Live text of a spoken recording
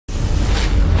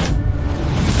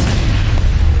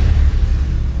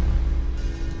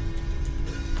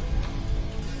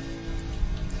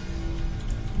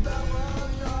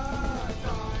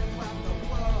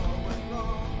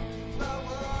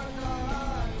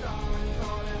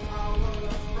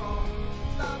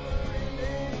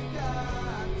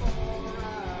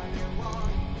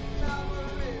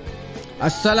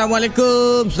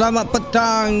Assalamualaikum, selamat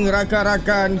petang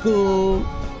rakan-rakanku.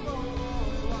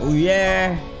 Oh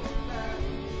yeah.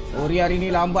 Ori hari ni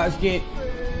lambat sikit.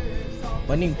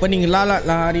 Pening lalat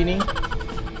lah hari ni.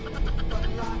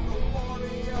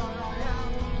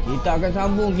 Kita akan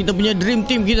sambung kita punya dream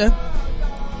team kita.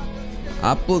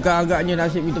 Apakah agaknya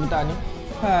nasib kita petang ni?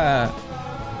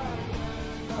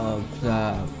 Of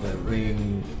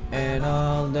suffering and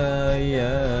all the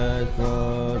years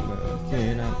for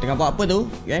tengah buat apa tu?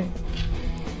 Okay,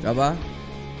 sabar.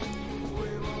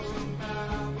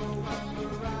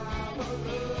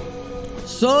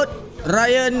 Sud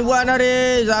Ryan Wan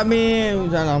Haris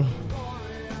Amin salam.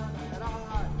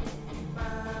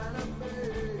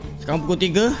 Sekarang pukul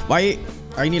 3. Baik,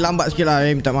 hari ni lambat sikit lah,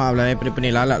 minta maaf lah,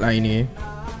 pening-pening lalat lah ini.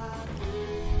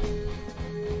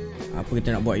 Apa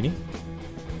kita nak buat ini?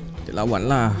 Kita lawan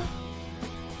lah.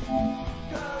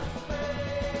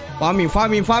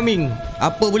 Farming.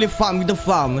 Apa boleh farm kita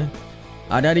farm.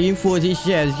 Ada info saya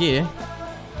share sikit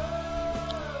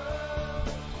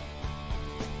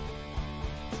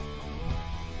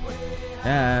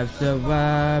Have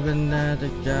survived another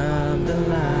job the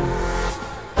life.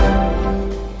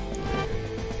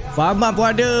 Famar pun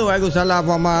ada. Waalaikumsalam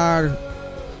Famar.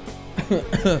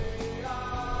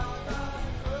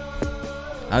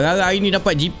 Agak-agak hari ni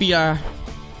dapat GP lah.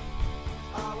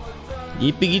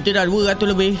 GP kita dah 200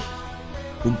 lebih.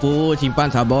 Kumpul, simpan,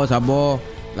 sabar.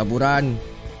 Laburan.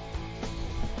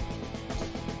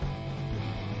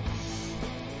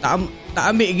 Tak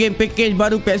ambil game package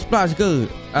baru PS Plus ke?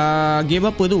 Game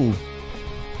apa tu?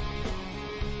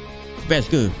 PES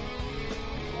ke?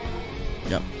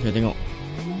 Sekejap, saya tengok.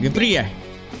 Game free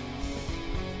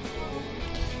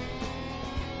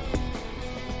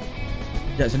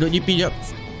Sekejap, sedut GP sekejap.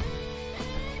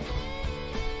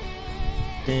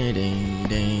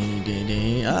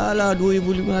 Alah,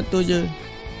 2,500 je.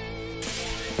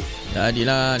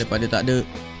 Jadilah daripada tak ada.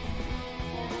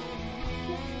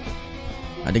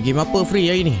 Ada game apa free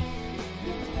hari ni?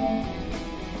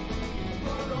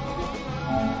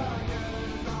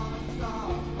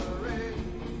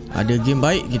 Ada game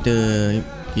baik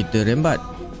kita rembat.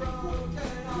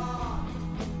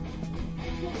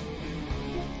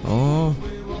 Oh.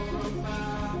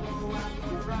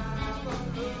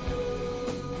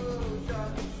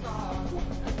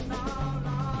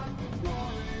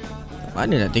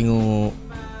 Mana nak tengok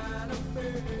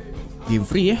game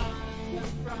free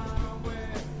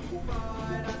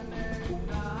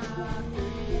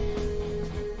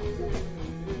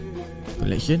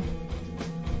collection.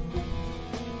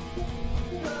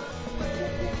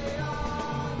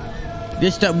 Dia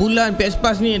setiap bulan PS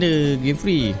Plus ni ada game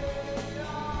free.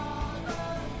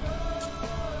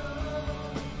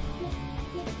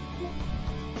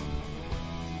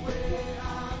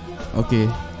 Okay.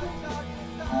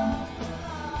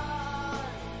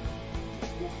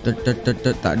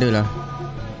 Tak ada lah.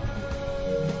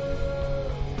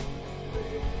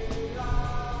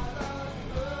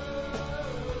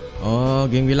 Oh,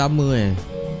 game lama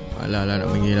Alah nak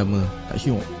main game lama. Tak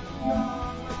syok.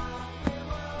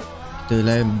 Kita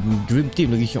lain Dream Team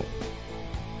lagi syok.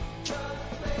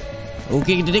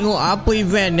 Okay, kita tengok apa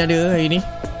event yang ada hari ni.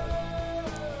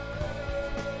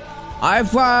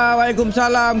 Aifa,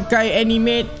 waalaikumsalam. Kai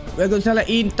Animate, waalaikumsalam.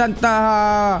 Intan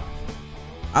Taha.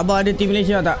 Abang ada tim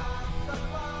Malaysia tak?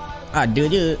 Ada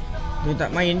je. Dia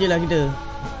tak main je lah kita.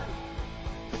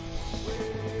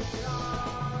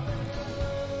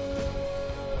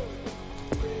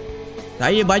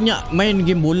 Saya banyak main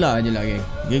game bola je lah, geng.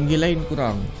 Game-game lain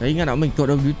kurang. Saya ingat nak main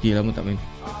Call of Duty, lama tak main.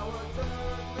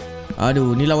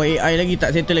 Aduh, ni lawan AI lagi,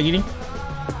 tak settle lagi ni.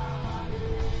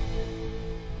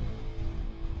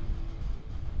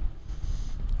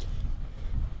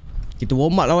 Kita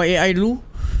warm up lawan AI dulu.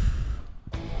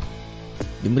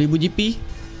 5,000 GP.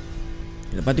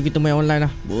 Lepas tu kita main online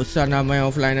lah. Bosan lah main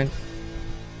offline kan.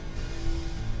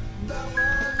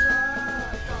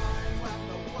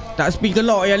 Tak speaker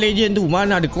lock yang legend tu.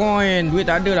 Mana ada coin. Duit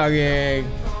tak ada lah, geng.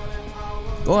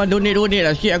 Korang donate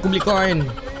lah sikit, aku beli coin.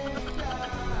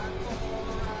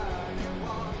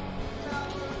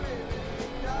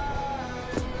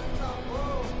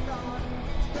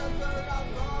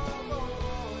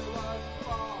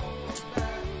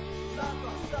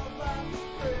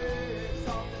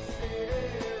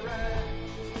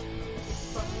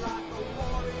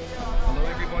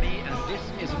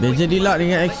 Beza Deluxe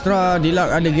dengan Extra.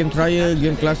 Deluxe ada game trial,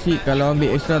 game klasik. Kalau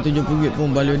ambil Extra RM70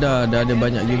 pun balik dah ada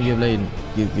banyak game-game lain.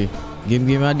 Okay.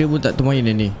 Game-game ada pun tak termain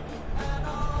ni.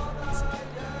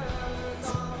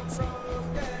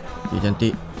 Okay,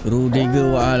 cantik.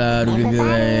 Rudiger, wala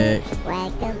Rudiger.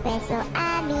 Welcome PESLOX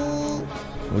ARMY.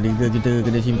 Rudiger kita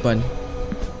kena simpan.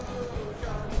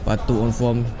 Patut on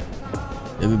form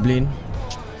David Blaine.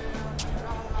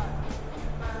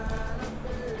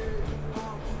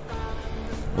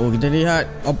 Oh, kita lihat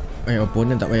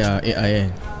opponent tak payah AI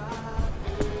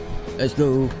Let's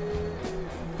go.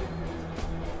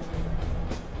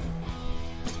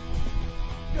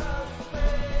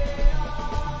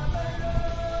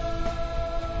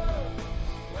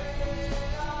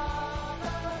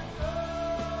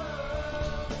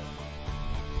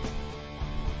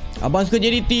 Abang suka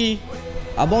JDT.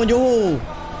 Abang Johor.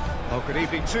 Oh, good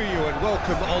evening to you and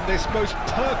welcome on this most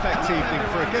perfect evening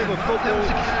for a game of football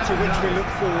to which we look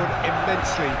forward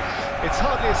immensely. It's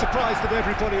hardly a surprise that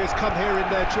everybody has come here in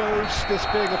their droves, this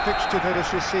being a fixture that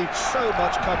has received so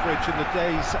much coverage in the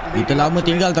days leading Kita lama up to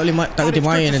tinggal it. tak boleh kerti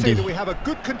main nanti. We have a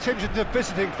good contingent of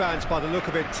visiting fans by the look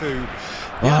of it too.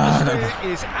 The atmosphere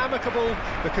is amicable,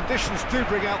 the conditions do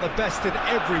bring out the best in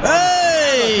everyone.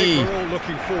 Hey! And I think we're all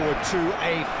looking forward to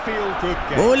a feel-good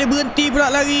game. Boleh berhenti pula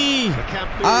lari.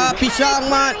 Pisang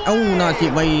mat. Oh,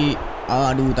 nasib baik.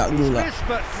 Aduh, tak gol lah.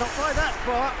 But not by that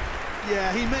far.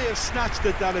 Yeah, he may have snatched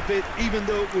it down a bit, even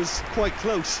though it was quite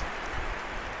close.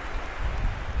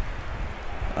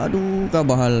 Aduh,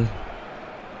 kabahal.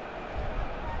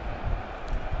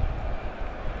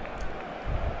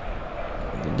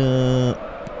 Ada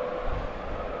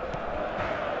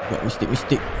buat mistake.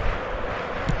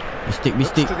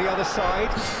 To the other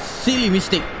side. Silly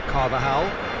mistake. Carvajal.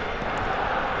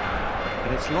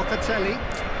 And it's Locatelli.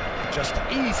 Just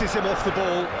eases him off the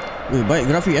ball. Weh, baik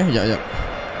grafik Sekejap.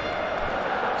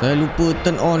 Saya lupa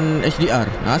turn on HDR.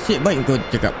 Nasib baik kau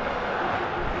cakap.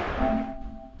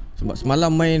 Sebab semalam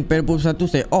main PES 21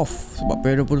 saya off. Sebab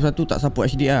PES 21 tak support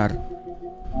HDR.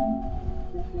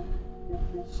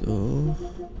 So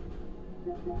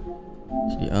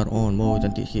HDR on baru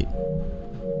cantik sikit.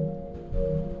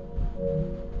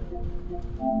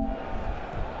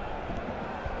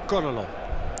 Gone along.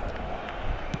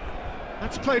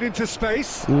 That's played into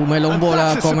space. Main long ball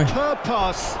lah kau main. Superb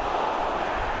pass.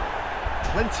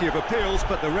 Plenty of appeals,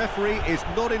 but the referee is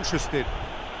not interested.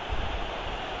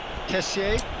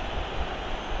 Kessier.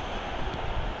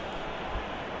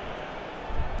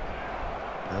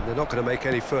 And they're not going to make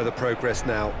any further progress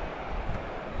now.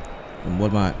 Long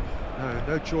ball mat.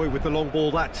 No joy with the long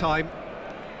ball that time.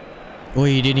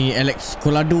 Oi, dia ni Alex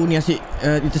Colado ni asyik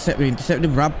intercept dia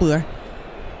berapa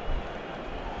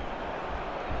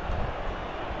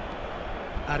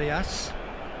Arias.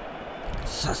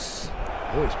 Sas.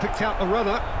 Oh, he's picked out the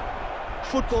runner.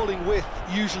 Footballing width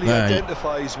usually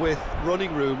identifies with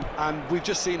running room, and we've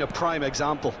just seen a prime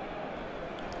example.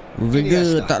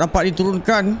 Rudiger tak dapat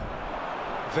diturunkan.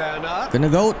 Werner.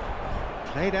 Kena gaut.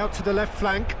 Played out to the left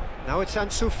flank. Now it's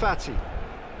Ansu Fati.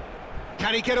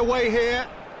 Can he get away here?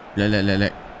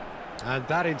 Lek. And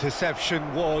that interception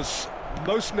was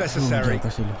most necessary.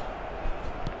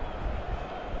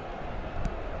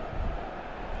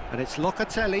 And it's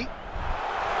Locatelli.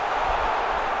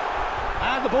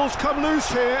 And the ball's come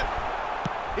loose here.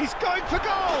 He's going for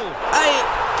goal.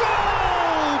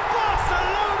 Goal!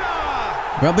 Barcelona!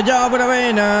 Berapa jam apa nak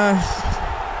main?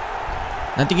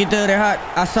 Nanti kita rehat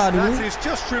asar dulu. That is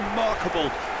just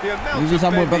remarkable. The amount Ini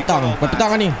sambut petang.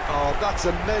 Petang ni. Oh, that's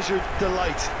a measured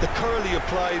delight. The curl he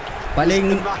applied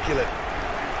Paling was immaculate.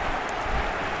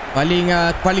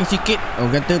 Paling sikit,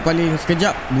 kata paling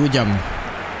sekejap 2 jam.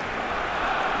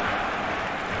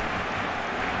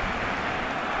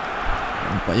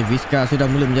 Nampaknya Vizca sudah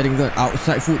mula menjaring gol.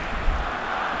 Outside foot.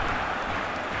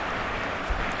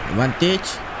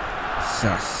 Advantage.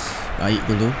 Sas. Baik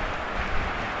gol tu.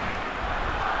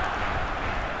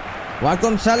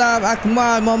 Waalaikumsalam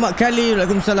Akmal Muhammad Khalil.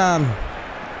 Waalaikumsalam.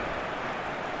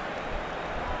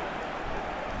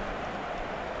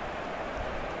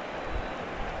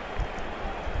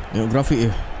 Tengok grafik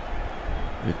je.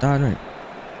 Dia tahan kan.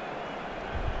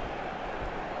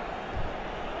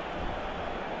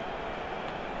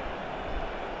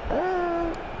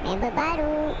 Member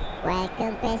baru.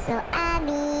 Welcome PESLOX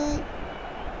ARMY.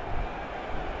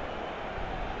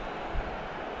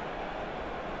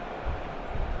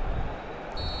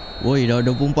 Woi, dah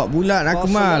 24 bulan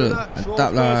Akmal. Mantap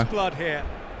lah.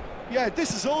 Yeah,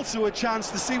 this is also a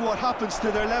chance to see what happens to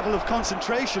their level of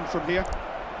concentration from here.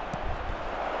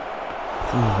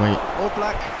 Baik. All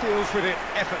Black deals with it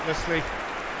effortlessly.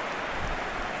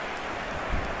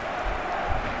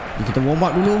 Kita warm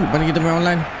up dulu lepas kita main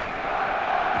online.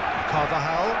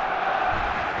 Carvajal.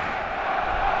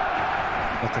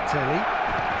 Locatelli.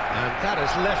 And that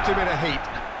has left him in a heap.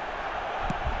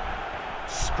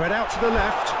 Spread out to the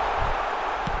left.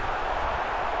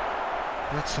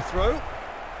 That's the throw.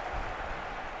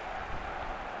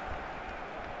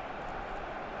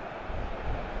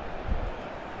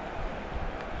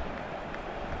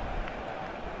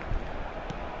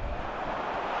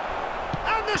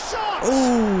 a shot!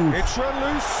 Oh. It's run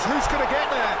loose. Who's going to get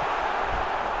there?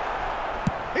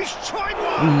 He's tried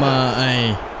one!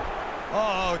 My.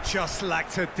 Oh, just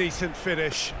lacked a decent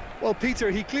finish. Well, Peter,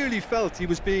 he clearly felt he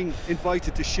was being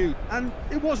invited to shoot, and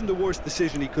it wasn't the worst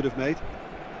decision he could have made.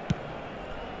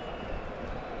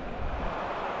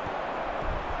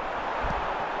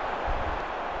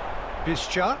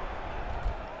 Bischa.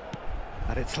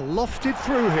 And it's lofted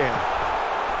through here.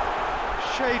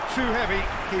 Shade too heavy.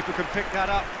 Keeper can pick that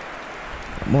up.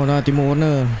 Mona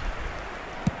Timona.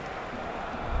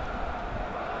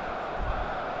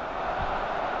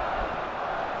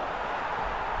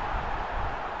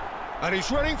 And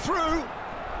he's running through.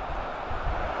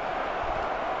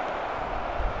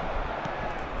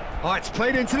 Oh, it's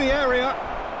played into the area.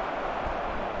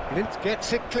 Lint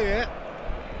gets it clear.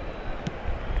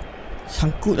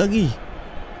 Sangkut lagi.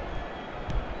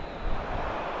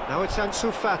 Now it's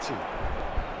Ansu Fati.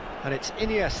 And it's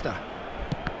Iniesta.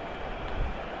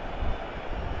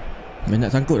 Main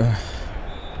nak sangkut dah.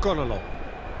 Gone along.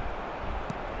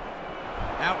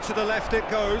 Out to the left it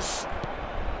goes.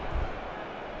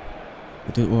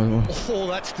 Oh,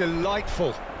 that's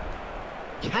delightful.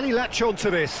 Can he latch on to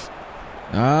this?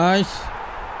 Nice.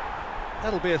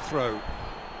 That'll be a throw.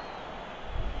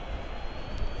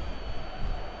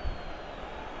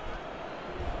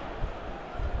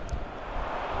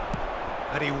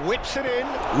 And he whips it in.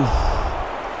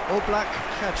 All Black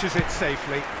catches it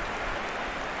safely.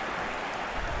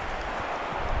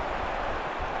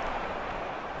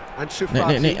 And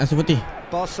Naik, Ansu Fati.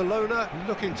 Barcelona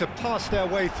looking to pass their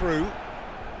way through.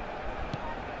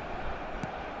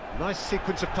 Nice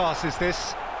sequence of passes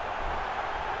this.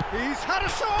 He's had a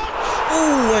shot!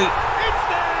 Oh, wait. It's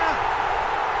there!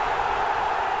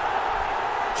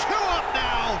 2 up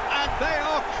now, and they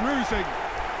are cruising.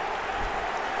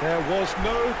 There was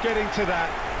no getting to that.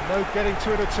 No getting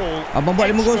to it at all. Abang buat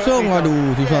 5-0.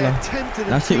 Aduh, susah lah.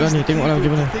 Nasib lah ni, tengoklah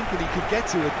macam mana. Thinking he could get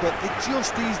to it, but it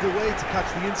just eased away to catch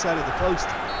the inside of the post.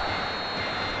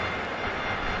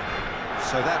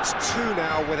 So that's 2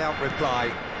 now without reply.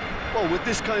 Well, with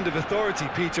this kind of authority,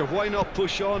 Peter, why not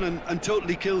push on and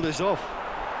totally kill this off?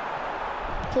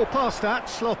 Poor pass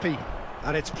that, sloppy.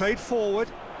 And it's played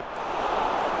forward.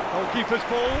 Goalkeeper's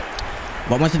ball.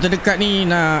 Buat masa terdekat ni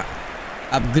nak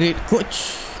upgrade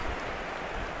coach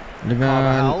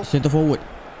dengan center forward.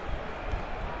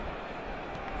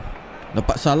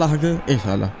 Dapat Salah ke?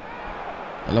 Salah.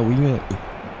 Salah winger.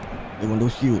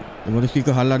 Lewandowski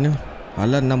ke Haaland ni?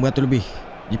 Haaland 600 lebih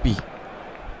GP.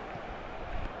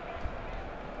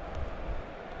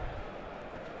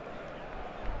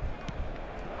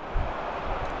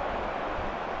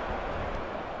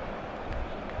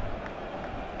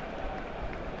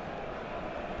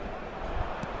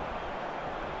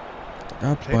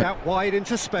 Played out wide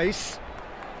into space.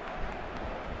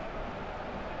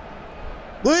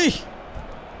 Wih!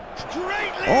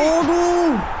 Great lead! Oh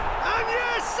no! And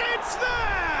yes, it's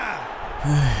there!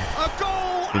 A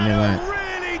goal and a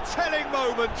really telling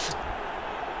moment.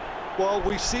 Well,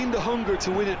 we've seen the hunger to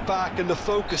win it back and the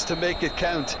focus to make it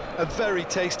count. A very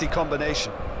tasty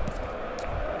combination.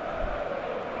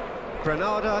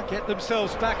 Granada get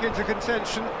themselves back into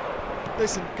contention.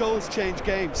 Listen, goals change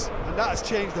games, and that has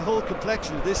changed the whole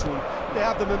complexion of this one. They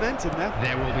have the momentum now.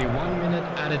 There will be 1 minute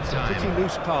at a time. Pretty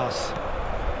loose pass.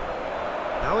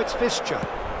 Now it's Bischa.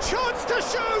 Chance to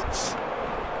shoot!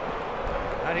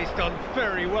 And he's done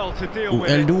very well to deal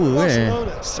with it. L2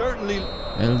 Barcelona certainly.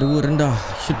 L2 rendah,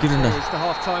 shoot rendah. Here's the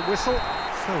half-time whistle.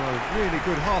 So a really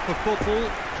good half of football.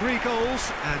 3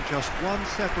 goals and just 1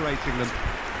 separating them.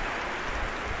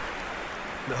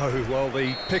 No, well,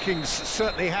 the pickings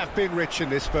certainly have been rich in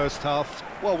this first half.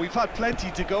 Well, we've had plenty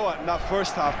to go at in that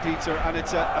first half, Peter, and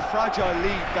it's a fragile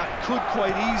lead that could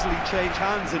quite easily change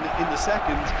hands in the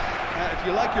second. If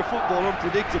you like your football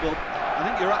unpredictable, I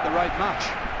think you're at the right match.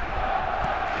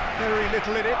 Very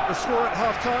little in it. The score at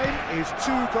half-time is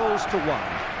 2 goals to 1.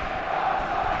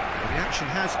 And the action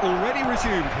has already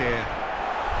resumed here.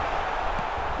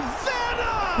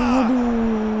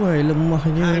 Aduh,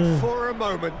 lemahnya. And for a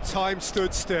moment, time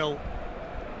stood still.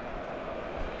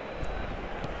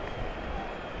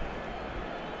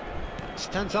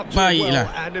 Stands up to it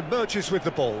well and emerges with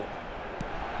the ball.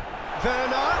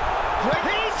 Werner,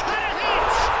 he's had a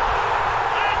hit!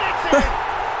 And it's in!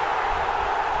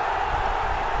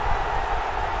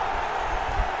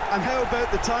 And how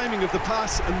about the timing of the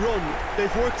pass and run?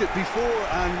 They've worked it before,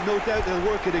 and no doubt they'll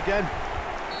work it again.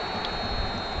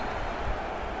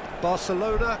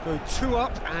 Barcelona go 2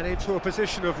 up and into a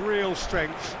position of real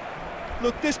strength.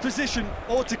 Look, this position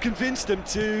ought to convince them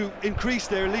to increase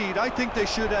their lead. I think they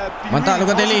should be Mantap really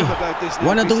Locatelli. positive about this.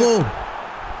 Warna tunggu.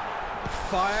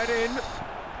 Fired in. Well,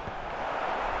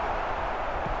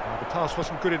 the pass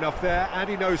wasn't good enough there, and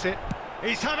he knows it.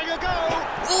 He's having a go!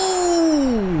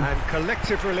 Ooh. And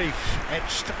collective relief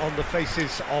etched on the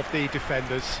faces of the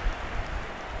defenders.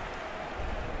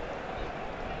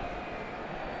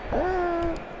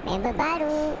 Member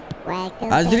baru. Welcome.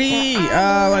 Azri,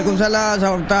 waalaikumsalam,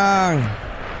 selamat petang.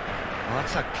 Oh,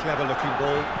 that's a clever-looking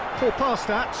ball. Poor pass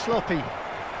that, sloppy.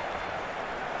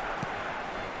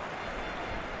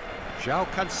 João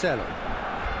Cancelo.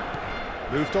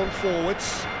 Moved on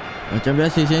forwards. Macam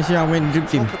biasa siang-siang main dream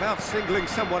team. Talk about singling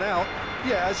someone out.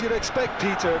 Yeah, as you'd expect,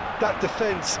 Peter, that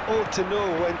defence ought to know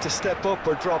when to step up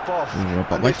or drop off.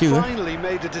 Rapat And they baca, finally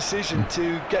made a decision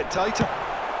to get tighter.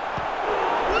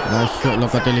 Masuk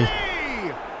Locatelli.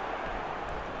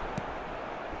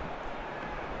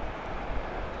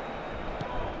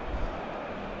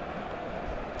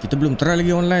 Kita belum try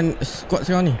lagi online squad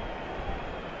sekarang ni.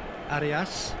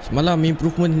 Arias. Semalam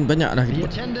improvement banyak dah kita The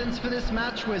buat. attendance for this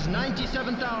match was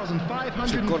 97,559.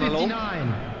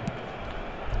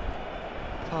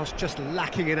 Pass just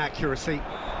lacking in accuracy.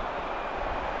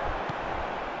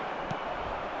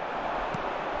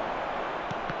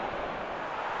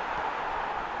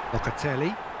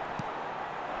 Locatelli.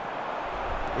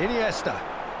 Iniesta.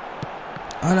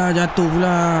 Alah, jatuh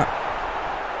pula.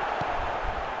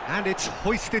 And it's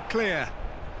hoisted clear.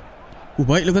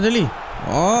 Baik Locatelli.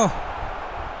 Oh.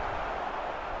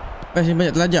 Pasti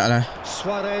banyak terlajak lah.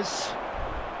 Suarez.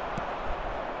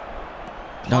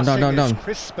 Down. Passing is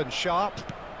crisp and sharp.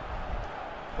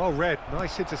 Well read,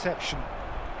 nice interception.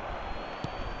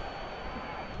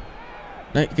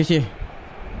 Naik Kessie.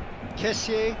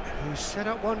 Kessié, who's set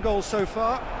up one goal so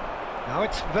far. Now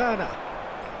it's Werner.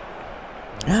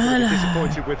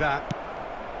 Disappointed with that.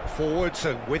 Forwards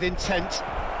and with intent.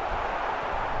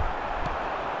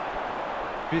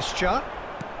 Bischa.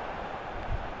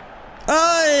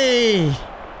 Oi!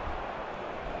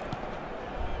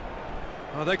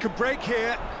 Oh, they can break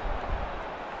here.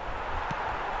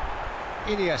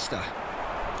 Iniesta.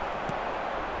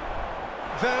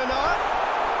 Werner.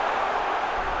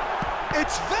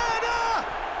 It's Werner!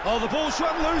 Oh, the ball's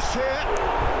run loose here.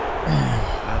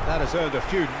 And that has earned a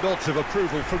few nods of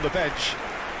approval from the bench.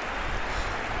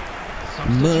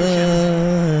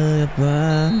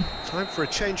 Time for a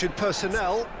change in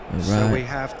personnel. Right. So we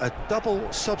have a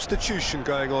double substitution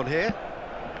going on here.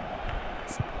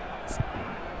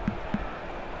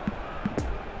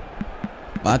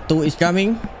 Batu is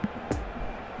coming.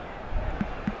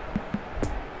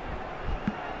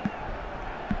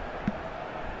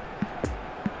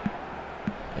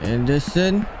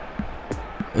 Anderson.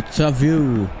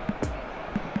 Otavio.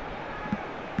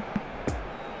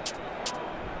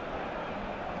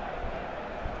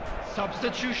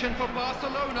 Substitution for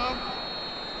Barcelona.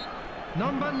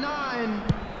 Number 9.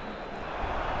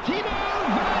 Timo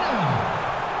Werner.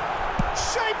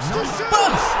 Shapes to shoot.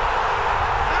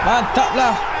 Mantap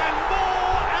lah. And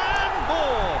more and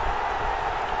more.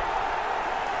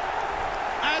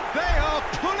 And they are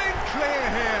pulling clear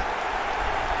here.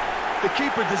 The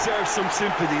keeper deserves some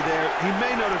sympathy there. He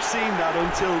may not have seen that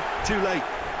until too late.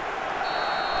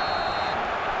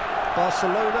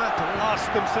 Barcelona blast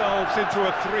themselves into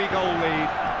a 3-goal lead.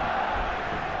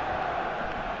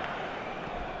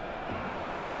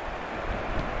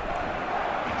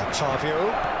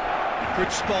 Otavio.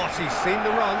 Good spot, he's seen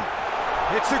the run.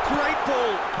 It's a great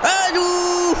ball.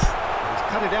 Aduh! He's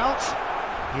cut it out.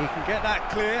 He can get that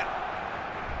clear.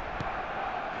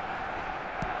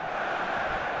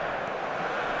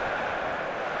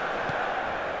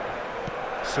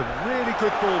 Some really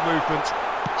good ball movement.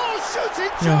 Oh,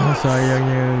 shooting chance!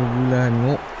 Sayangnya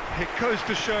bulan. It goes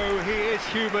to show he is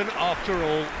human after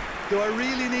all. Do I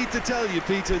really need to tell you,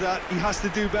 Peter, that he has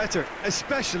to do better,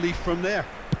 especially from there?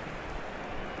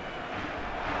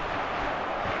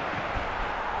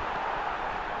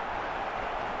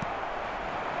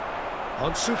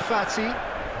 Ansu Fati,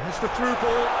 there's the through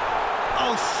ball.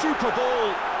 Oh, super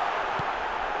ball.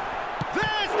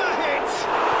 There's the hit.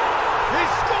 He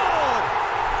scored.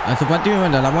 Ansu Fati memang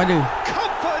dah lama ada.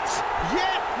 Comfort,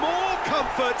 yet more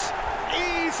comfort,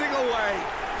 easing away.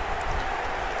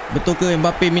 Betul ke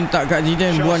Mbappe minta kat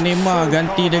Zidane buat Neymar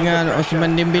ganti dengan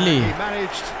Ousmane Dembele? He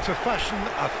managed to fashion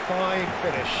a fine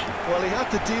finish. Well, he had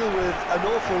to deal with an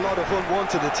awful lot of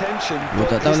unwanted attention. Gua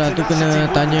tak tahulah, tu kena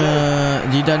tanya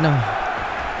Zidane lah.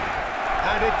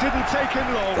 And it didn't take him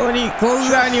long. Kau ni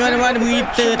korang ni mana-mana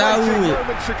berita tahu je.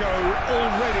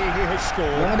 Already he has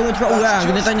scored. Jangan dengar cakap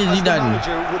orang, kena tanya Zidane.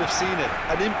 Would have seen it.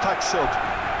 An impact sub.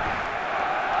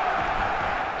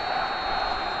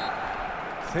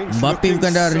 Mbappe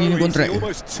bukan dah renew kontrak ke?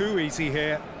 Almost too easy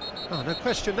here. Oh, no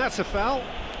question, that's a foul.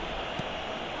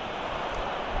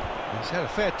 He's had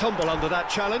a fair tumble under that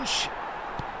challenge.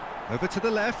 Over to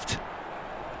the left.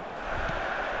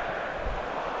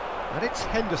 And it's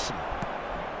Henderson.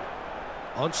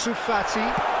 Ansu Fati.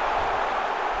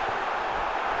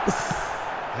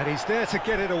 And he's there to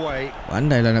get it away.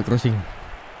 Pandai lah nak crossing.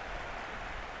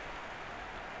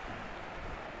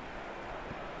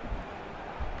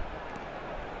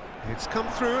 It's come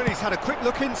through and he's had a quick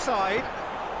look inside.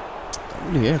 Tak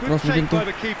boleh cross Good macam take tu. by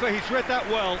the keeper, he's read that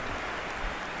well.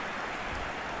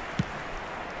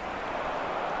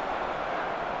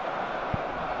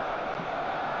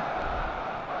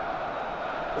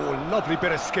 Oh, lovely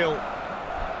bit of skill.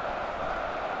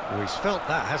 Oh, he's felt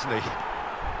that, hasn't he?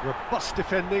 Robust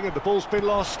defending and the ball's been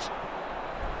lost.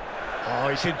 Oh,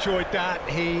 he's enjoyed that.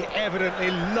 He evidently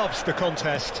loves the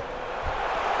contest.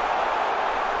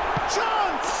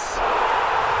 Chance!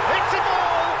 It's a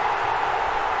goal!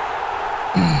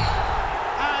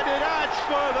 And it adds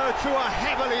further to a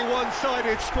heavily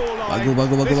one-sided scoreline.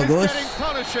 This is getting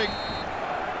punishing.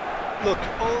 Look,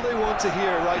 all they want to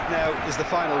hear right now is the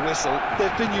final whistle.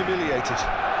 They've been humiliated.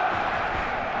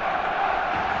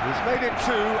 He's made it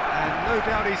two, and no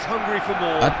doubt he's hungry for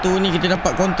more. Satu ni kita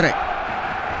dapat kontrak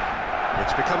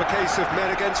It's become a case of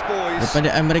men against boys. daripada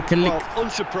American League. Well,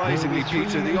 unsurprisingly,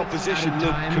 Peter, the opposition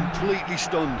look completely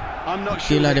stunned. I'm not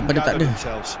Okay sure lah, they can daripada tak gather ada.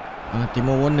 themselves.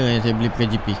 Timo Werner yang saya beli pakai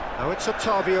GP. Now it's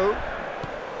Otavio.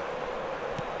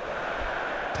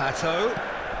 Pato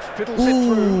fiddles it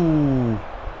through.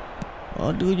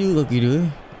 Ada je kaki dia.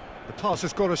 The pass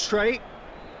has gone astray.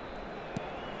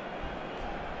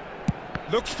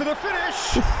 Looks for the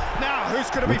finish. Now who's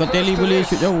going to be Bukan first Teli to boleh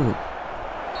this? shoot jauh.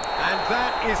 And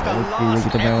that is the Okay, last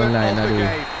kita main effort online of lah the dia.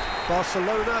 game.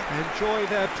 Barcelona enjoy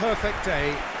their perfect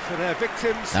day. For their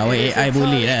victims, Lawan it is AI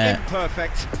boleh entirely lah.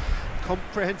 imperfect.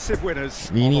 Comprehensive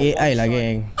winners. Ini on AI one lah side.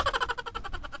 geng.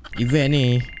 Event ni.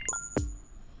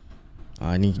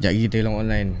 Ni kejap lagi kita lawan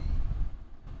online.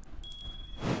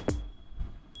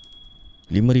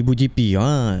 5,000 GP.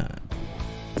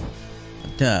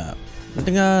 Mantap. Kita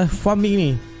tengah farming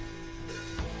ni.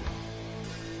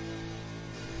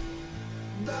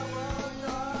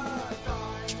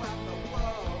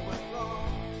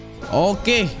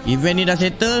 Okey, event ni dah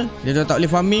settle. Dia dah tak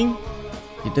boleh farming.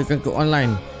 Kita akan ke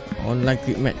online. Online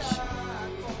quick match.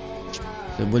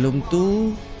 Sebelum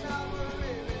tu,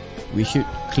 we should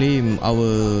claim our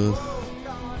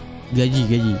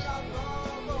gaji.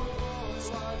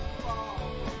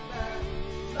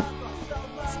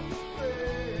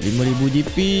 RM5,000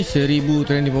 GP, RM1,000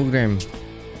 training program.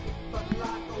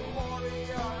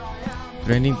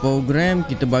 Training program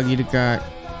kita bagi dekat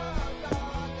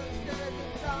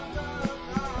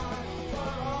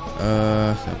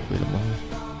siapa yang mahu?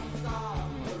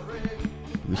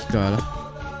 Wiska lah.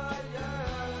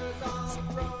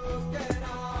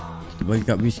 Kita bagi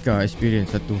kat Wiska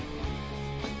experience satu.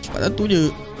 400 je.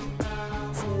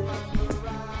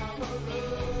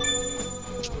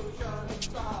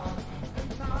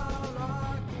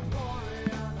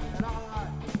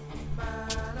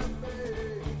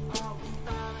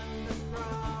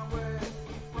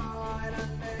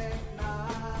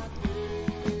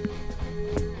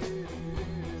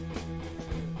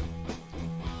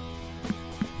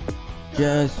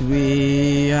 Just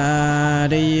we are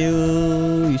you.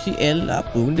 UCL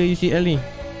apa benda UCL ni?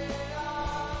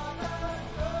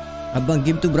 Abang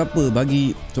game tu berapa?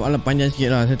 Bagi soalan panjang sikit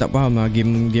lah. Saya tak faham lah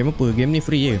game apa. Game ni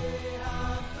free je.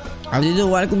 Azizul,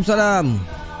 waalaikumsalam.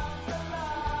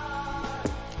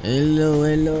 Hello.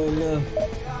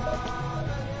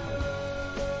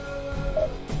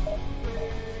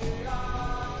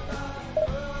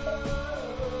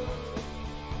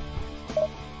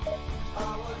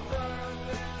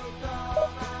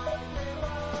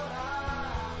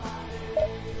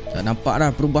 Tak nampak dah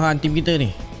perubahan tim kita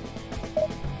ni.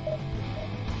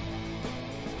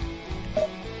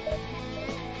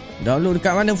 Download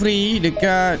dekat mana free?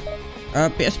 Dekat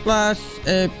PS Plus,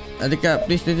 dekat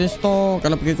PlayStation Store.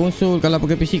 Kalau pakai konsol, kalau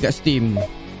pakai PC kat Steam.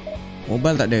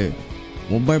 Mobile tak ada.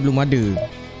 Mobile belum ada.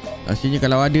 Rasanya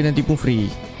kalau ada nanti pun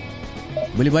free.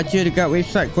 Boleh baca dekat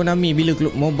website Konami bila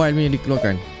mobile punya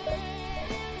dikeluarkan.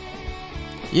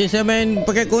 Ya, saya main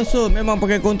pakai konsol, memang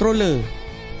pakai controller.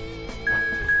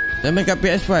 Saya main kat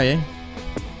PS5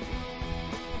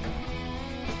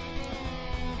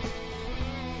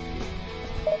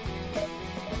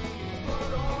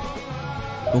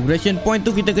 Progression point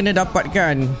tu kita kena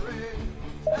dapatkan.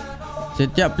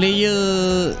 Setiap player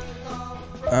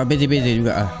beza-beza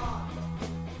juga lah.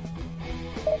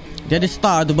 Dia ada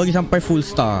star tu, bagi sampai full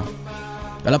star.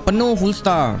 Kalau penuh full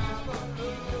star.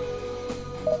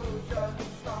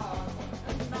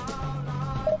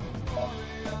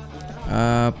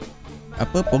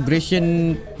 apa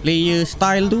progression player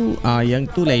style tu, yang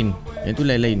tu lain. Yang tu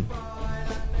lain-lain.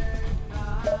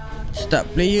 Start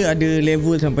player ada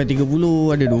level sampai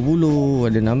 30, ada 20,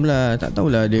 ada 16. Tak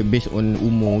tahulah dia based on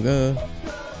umur ke.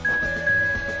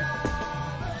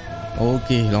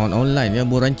 Okey, lawan online ya,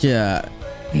 borancak.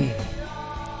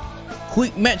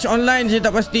 Quick match online saya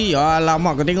tak pasti.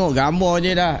 Alamak, kau tengok gambar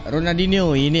je dah.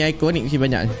 Ronaldinho, ini ikonik mesti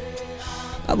banyak.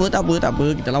 Tak apa.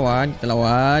 Kita lawan.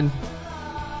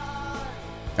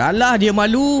 Kalah dia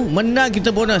malu, menang kita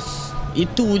bonus.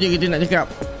 Itu je kita nak cakap.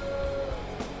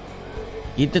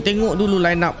 Kita tengok dulu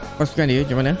line up pasukan dia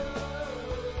macam mana.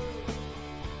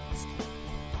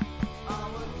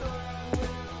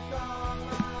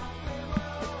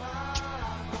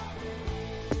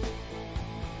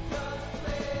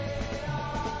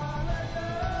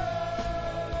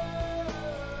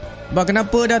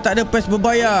 Kenapa dah tak ada PES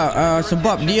berbayar?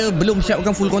 Sebab dia belum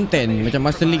siapkan full content. Macam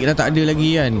Master League dah tak ada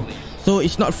lagi kan. So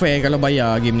it's not fair kalau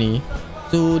bayar game ni.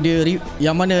 So dia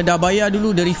yang mana dah bayar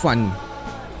dulu dia refund.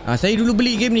 Saya dulu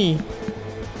beli game ni,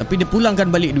 tapi dia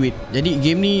pulangkan balik duit. Jadi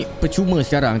game ni percuma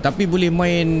sekarang. Tapi boleh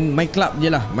main My Club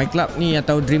je lah. My Club ni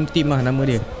atau Dream Team lah nama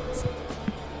dia.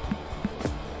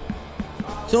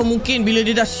 So mungkin bila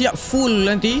dia dah siap full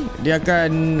nanti, dia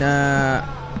akan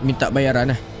minta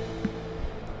bayaran lah.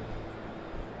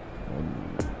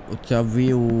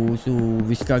 Octavio, so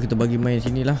Vizca kita bagi main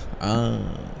sini lah.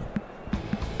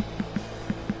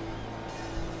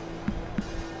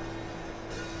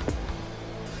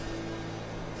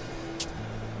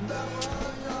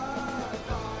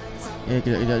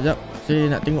 Kejap.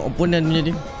 Saya nak tengok opponent punya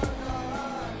team.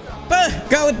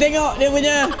 Kau tengok dia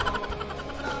punya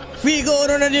Figo,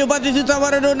 Ronaldinho, Batistuta,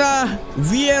 Maradona,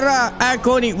 Vieira,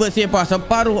 ikonik bersepah,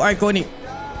 separuh ikonik.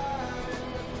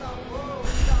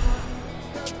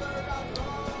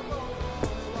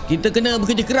 Kita kena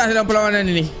bekerja keras dalam perlawanan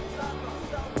ini.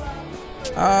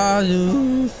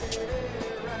 Aduh.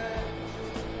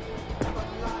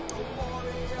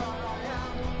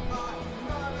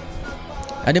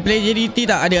 Ada player agility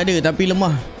tak? Ada tapi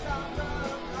lemah.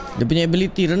 Dia punya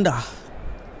ability rendah.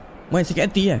 Main sakit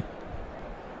hati kan?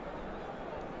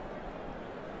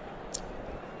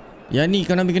 Yang ni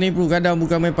Konami kena improve. Kadang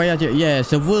bukan main payah je.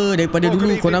 Yes, server daripada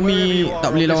dulu Konami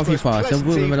tak boleh lawan FIFA.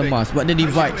 Server memang lemah sebab dia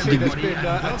divide.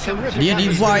 Dia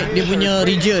divide dia punya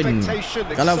region.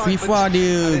 Kalau FIFA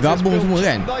dia gabung semua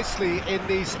kan.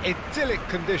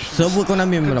 Server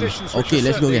Konami memang lemah. Okay,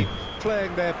 let's go again.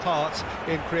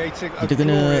 Kita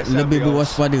kena lebih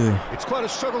berwaspada.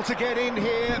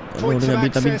 Dengan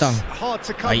bintang-bintang.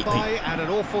 Baik.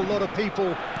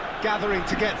 Gathering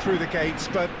to get through the gates,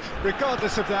 but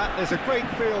regardless of that, there's a great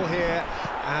feel here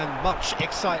and much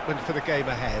excitement for the game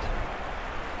ahead.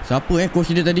 Siapa coach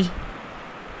dia tadi?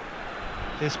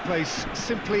 This place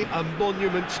simply a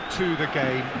monument to the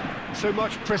game. So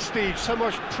much prestige, so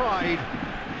much pride,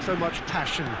 so much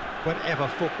passion whenever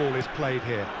football is played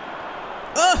here.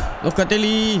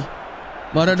 Locatelli,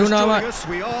 Maradona,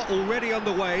 we are already on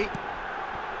the way.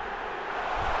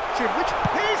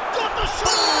 He's got the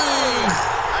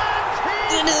shot.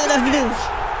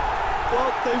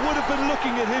 Well, they would have been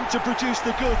looking at him to produce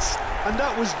the goods, and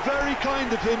that was very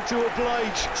kind of him to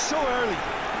oblige so early.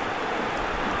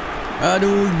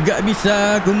 Aduh, gak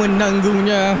bisa aku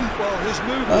menanggungnya.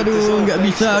 Aduh, gak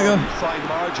bisa kau.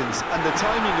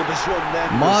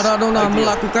 Maradona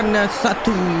melakukannya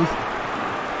satu.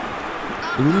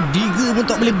 Rudiger pun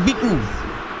tak boleh beat tu.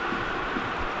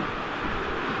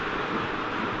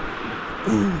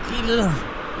 Gila lah.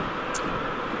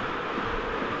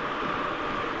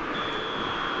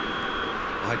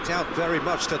 I doubt very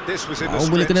much that this was in the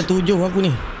boleh kena 7 aku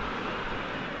ni.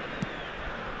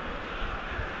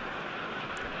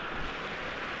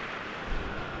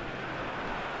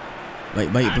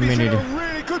 Baik pemain dia.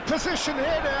 Really good position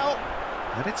here now.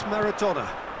 And it's Maradona.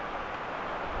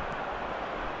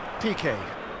 Piqué.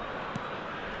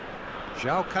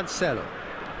 João Cancelo.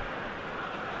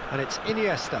 And it's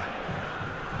Iniesta.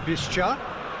 Vizca.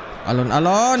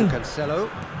 Alon.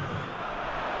 Cancelo.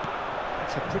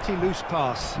 It's a pretty loose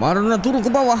pass. Maradona turun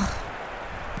ke bawah.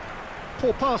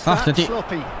 Poor pass that,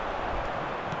 sloppy.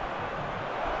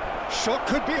 Shot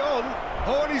could be on.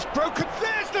 Oh, and he's broken.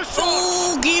 There's the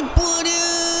shot. Keeper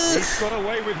dia. He's got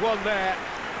away with one there.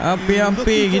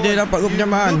 Hampir kita dapat gol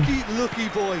penyamaan. Lucky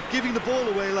boy. Giving the ball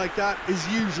away like that is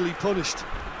usually punished.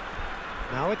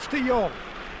 Now it's De Jong.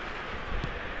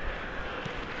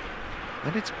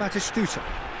 And it's Batistuta.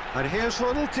 And here's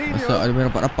Ronaldinho. Masa ada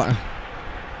main rapat-rapat.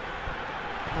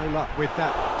 No luck with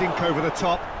that dink over the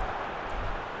top.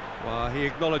 Well, he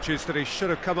acknowledges that he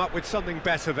should have come up with something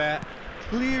better there.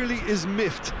 Clearly is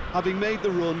miffed, having made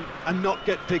the run and not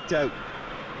get picked out.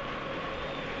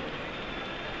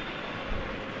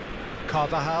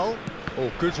 Carvajal.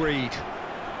 Oh, good read.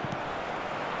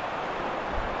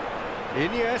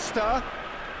 Iniesta.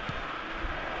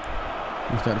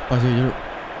 Tak lepas je.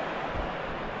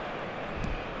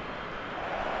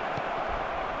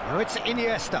 Now it's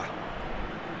Iniesta.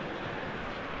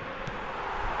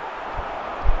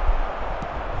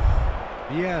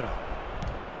 Vieira.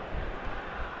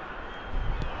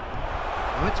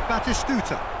 Now it's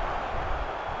Batistuta.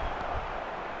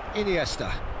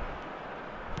 Iniesta.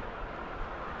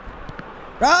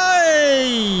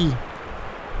 Hey!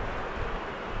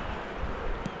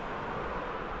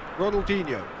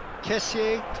 Ronaldinho.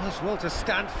 Kessié does well to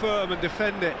stand firm and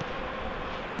defend it.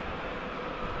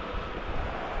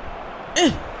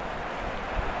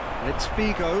 It's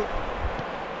Figo.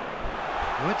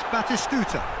 Now it's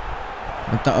Batistuta.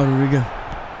 Mantap Rodrigo.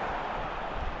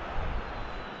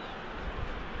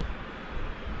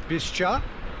 Bischa.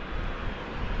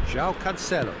 João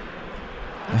Cancelo.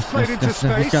 Played into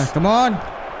space. Come on.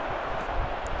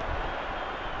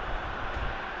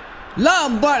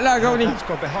 Lambatlah kau ni. That's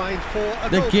gone behind for a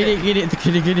Dia goal kick.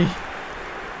 kiri.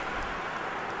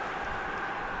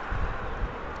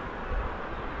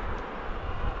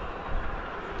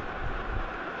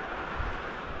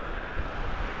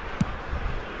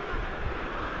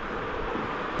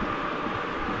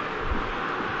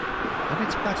 And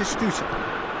it's Batistuta.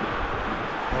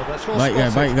 Oh, that's well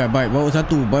spotted. Baik. Bawa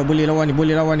satu. Boleh lawan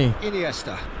ni.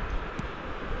 Iniesta.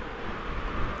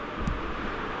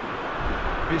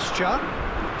 Bischa.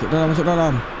 Masuk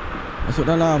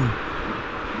dalam.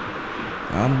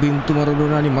 Ambing tu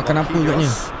Maradona ni makan apa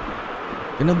agaknya.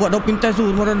 Kena buat doping test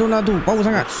tu Maradona tu. Power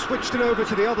sangat. Switched it over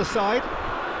to the other side.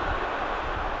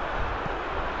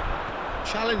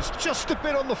 Challenge just a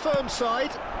bit on the firm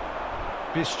side.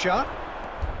 Bischa.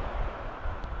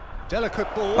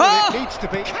 Delicate ball. It needs to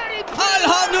be.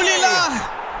 Alhamdulillah.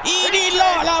 Ini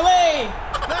lock lah weh.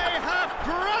 They have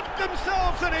grabbed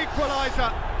themselves an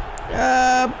equaliser.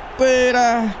 Apa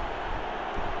dah.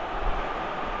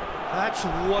 That's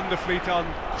wonderfully done.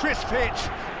 Crisp hit,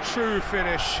 true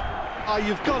finish.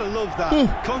 You've got to love that.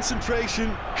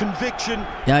 Concentration, conviction.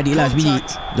 Jadilah sebiji.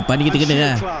 Depan ni kita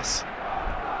kena lah.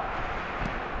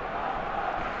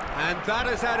 And that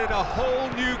has added a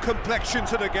whole new complexion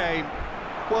to the game.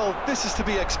 Well, this is to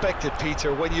be expected,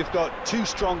 Peter, when you've got two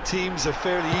strong teams of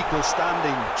fairly equal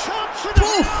standing. Chance in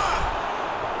the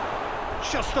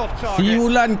just off target.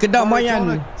 Siulan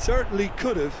kedamaian. Certainly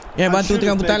could have. Bantu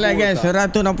tekan butang like guys.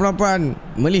 168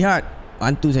 melihat.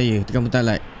 Bantu saya tekan butang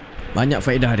like. Banyak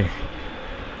faedah dia.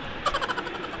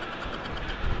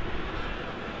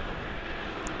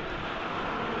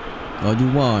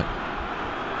 Jumat.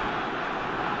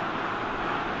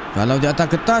 Kalau di atas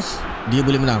kertas dia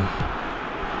boleh menang.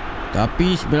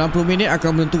 Tapi 90 minit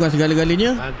akan menentukan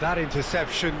segala-galanya. And that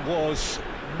interception was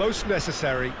most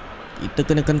necessary. Kita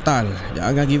kena kental.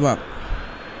 Jangan give up.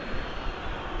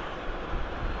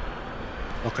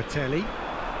 Locatelli.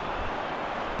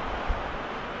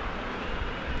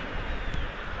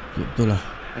 Betul lah.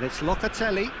 And it's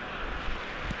Locatelli.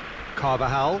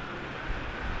 Carvajal.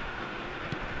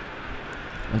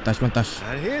 Mantas.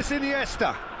 And here's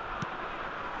Iniesta.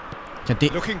 Cantik.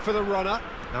 Looking for the runner.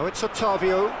 Now it's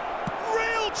Otavio.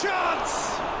 Real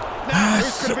chance. Now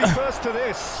who's going to be first to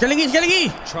this? Sekali lagi.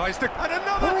 Tries to and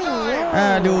another time.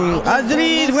 Aduh,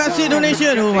 Azri, terima kasih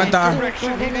donation. Mantap.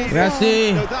 Terima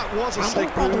kasih. No, that was a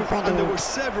slick move, and there were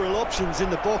several options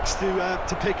in the box to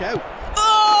pick out.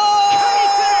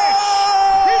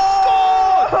 He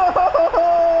scored!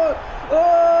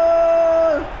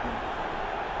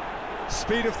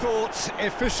 Speed of thought,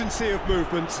 efficiency of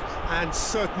movement, and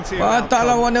certainty of Mantap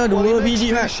lah warna Well, dua it makes biji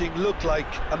lah. finishing look like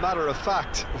a matter of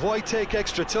fact. Why take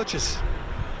extra touches?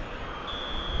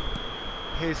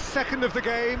 His second of the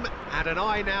game, and an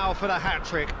eye now for the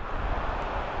hat-trick.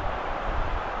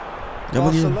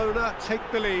 Barcelona take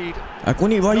the lead. Aku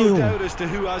ni No bahaya. doubt as to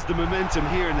who has the momentum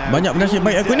here now. Banyak penasib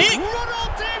baik aku ni.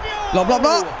 Ronaldinho!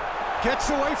 Blok. Gets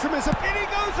away from his... In he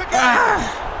goes again!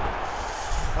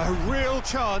 A real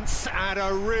chance and a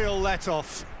real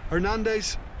let-off.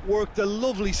 Hernandez worked a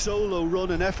lovely solo run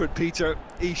and effort, Peter.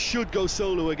 He should go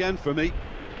solo again for me.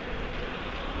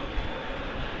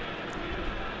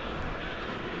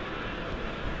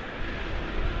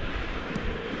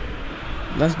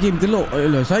 Last game kelok.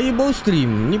 Ayolah, saya baru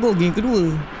stream. Ni baru game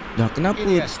kedua. Dah kenapa?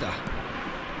 Iniesta.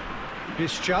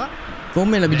 Bischa.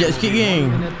 Komen lah bijak sikit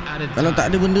geng. Kalau tak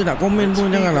ada benda nak komen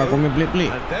pun janganlah komen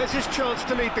pelik-pelik. And there's his chance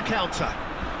to lead the counter.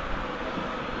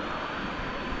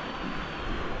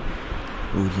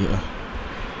 Oh je lah.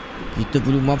 Kita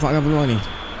perlu manfaatkan peluang ni.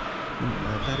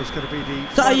 That is going to be the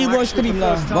Saya final buat action of stream the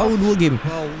lah. first half. Baru 2 game.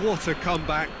 Well, what a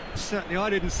comeback. Certainly I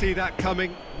didn't see that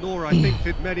coming, nor I think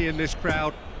did many in this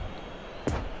crowd.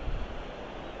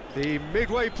 The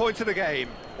midway point of the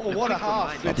game. Oh, what a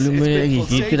half. It's 40 minit lagi.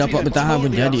 been Kita dapat pulsating bertahan and pun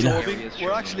totally jadilah. absorbing.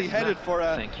 We're actually headed for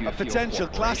a potential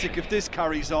classic if this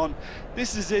carries on.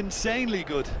 This is insanely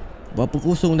good. Berapa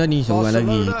kosong dah ni seorang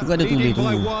lagi. Tu kan ada tulis leading tu.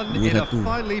 by 1 in a 2-1.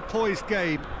 finely poised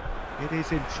game. It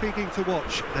is intriguing to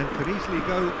watch and could easily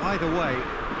go either way.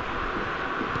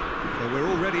 So we're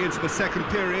already into the second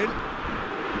period.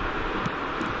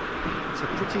 It's a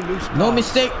pretty loose pass. No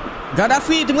mistake.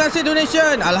 Gaddafi, terima kasih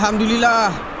donation. Alhamdulillah.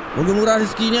 Moga murah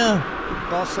rezekinya.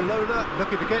 Barcelona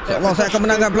looking to get their InsyaAllah saya akan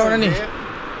menangkan perlawanan ni.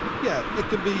 Yeah, it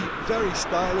can be very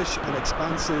stylish and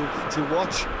expansive to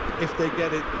watch if they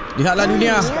get it. Lihatlah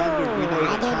dunia. Standard, we know it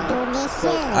Ada can.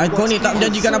 donation. Ikonik tak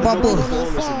menjanjikan apa-apa.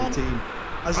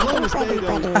 As long as they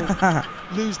don't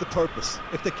lose the purpose.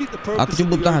 If they keep the purpose, Aku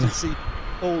cuba bertahan.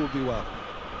 all will be well.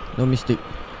 No mistake.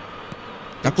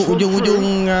 Takut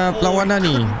ujung-ujung perlawanan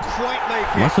ni Quite make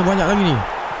it. masa banyak lagi ni.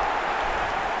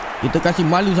 Kita kasih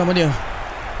malu sama dia.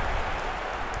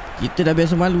 Kita dah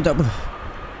biasa malu, tak apa.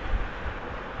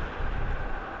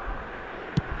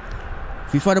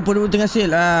 FIFA 22 tengah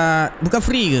sale. Bukan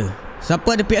free ke?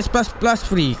 Siapa ada PS Plus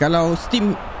free. Kalau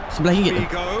Steam RM11.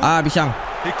 Bisang.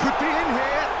 He could be in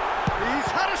here. He's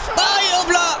had a shot. Ayo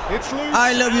pula. It's loose. I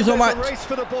love you so and there's much. a race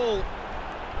for the ball.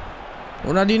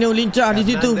 Ronaldinho lincah di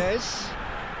situ. Hernandez.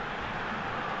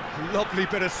 Lovely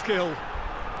bit of skill.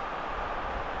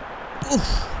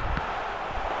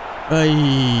 Hai,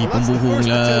 pembohong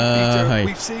lah. Hai.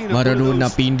 Maradona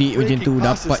pindik macam tu,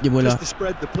 dapat je bola.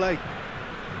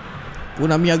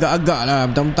 Konami agak-agak lah,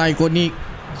 mentang-mentang ikonik.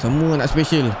 Semua nak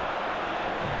special.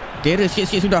 Terror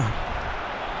sikit-sikit sudah.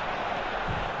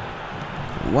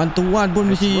 One to one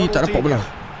pun mesti tak dapat bola.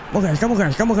 Come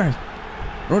on guys.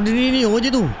 Ronaldinho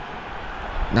je tu.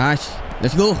 Nice.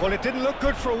 Let's go. Well, it didn't look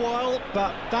good for a while, but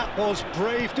that was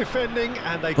brave defending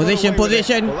and they Possession. Well,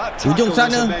 that tackle Ujung was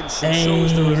sana. immense, and so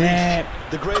was the relief. Rap.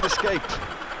 The great escape.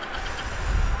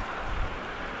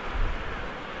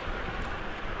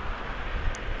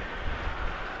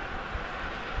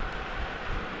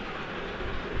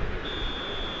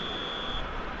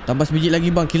 Tambah sebiji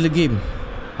lagi bang, kill the game.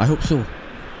 I hope so.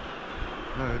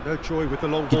 No joy with the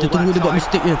long ball. Kita tunggu dia buat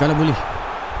mistake je kalau boleh.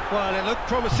 Well, it looked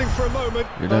promising for a moment,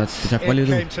 Dia dah but pecah kepala it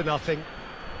tu. came to nothing.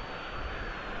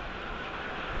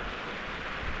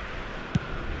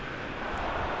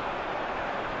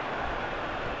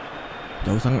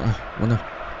 Jauh sangat lah. Mana?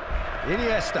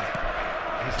 Iniesta.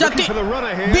 He's Cantik. looking for the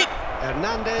runner here. Beat.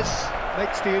 Hernandez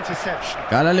makes the interception.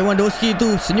 Kalau Lewandowski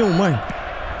tu senyum kan.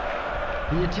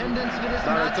 The attendance for this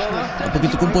match was Apa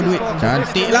kita kumpul duit?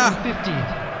 Cantik lah. 50.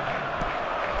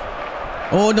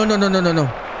 Oh no.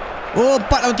 Oh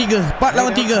 4 lawan 3. 4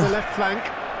 lawan 3. The left flank.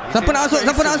 He's Siapa in nak masuk? space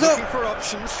Siapa nak and masuk? looking for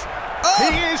options. Oh.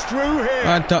 He is through here.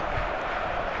 Mantap.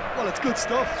 Well, it's good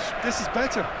stuff. This is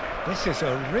better. This is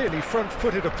a really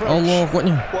front-footed approach. Allah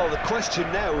kuatnya. Well, the question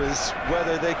now is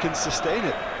whether they can sustain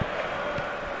it.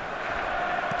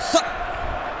 Sak.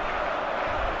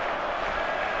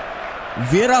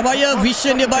 Vera Baya,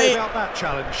 vision dia baik. About that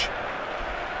challenge.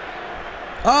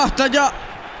 Tajak.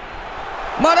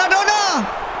 Maradona.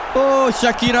 Oh,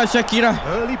 Shakira.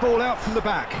 Early ball out from the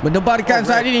back. Mendebarkan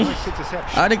saat ini. Nice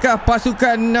interception. Adakah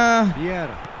pasukan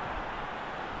Vieira.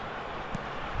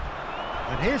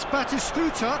 And here's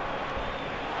Batistuta.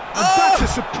 And that's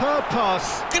a superb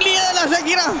pass. clear lah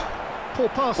Shakira.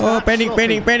 Poor pass. Oh, that, panic.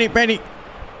 sloppy.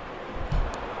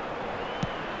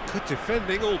 Good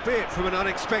defending, albeit from an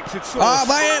unexpected source.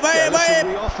 Baik.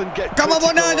 We often get Come on,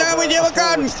 critical Bona, of jangan a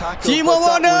menjawabkan. forward's tackle, Cimo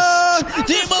but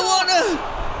that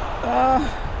Bona.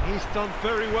 He's done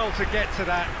very well to get to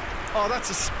that. Oh, that's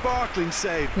a sparkling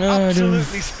save. Aduh.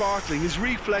 Absolutely sparkling. His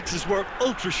reflexes were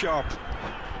ultra sharp.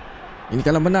 Ini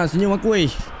kalau menang senyum aku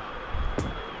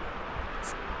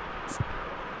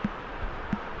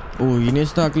Oh,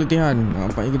 Iniesta keletihan.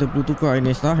 Nampaknya kita perlu tukar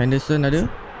Iniesta. Henderson ada.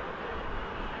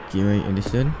 Okay, baik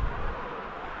Henderson.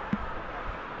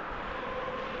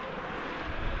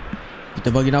 Kita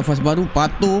bagi nafas baru.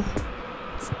 Patuh.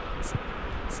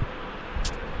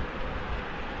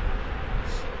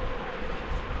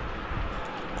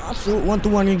 Masuk one to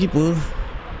one dengan keeper.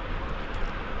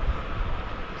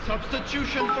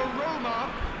 Substitution for Roma.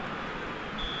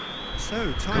 So,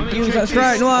 time to Use that change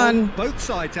strike, on Nuan. both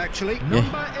sides, actually.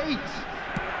 Number 8.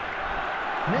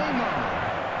 Neymar.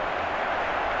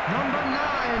 Number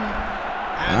 9.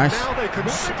 And Nice. now they can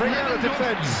spring out of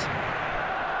defence.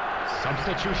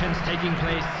 Substitutions taking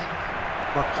place.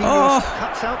 Marquinhos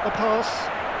cuts out the pass.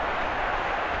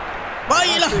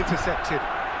 Baiklah. Nicely intercepted.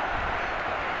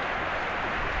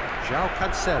 João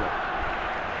Cancelo.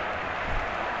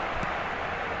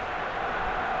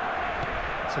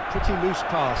 It's a pretty loose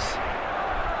pass.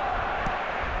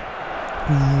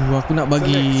 Aku nak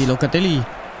bagi Locatelli.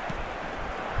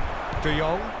 De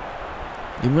Jong.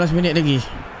 15 minit lagi.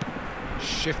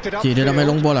 Shifted up. Dia dah main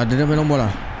long ball lah.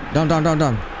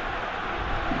 Down.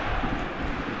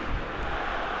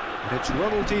 It's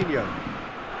Ronaldinho.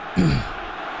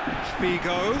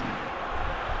 Figo.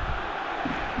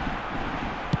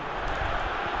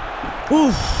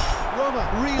 Roma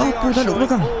really are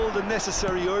showing all the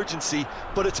necessary urgency,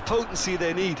 but it's potency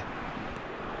they need.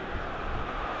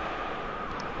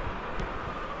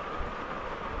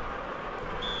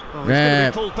 Oh, he's going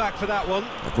to be pulled back for that one.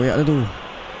 Koyak dah tu.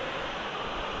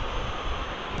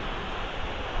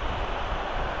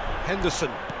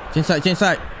 Henderson. Change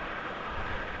side.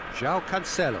 João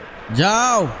Cancelo.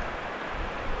 Jauh.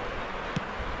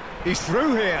 He's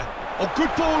through here. A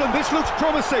good ball, and this looks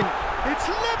promising. It's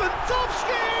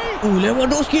Lewandowski!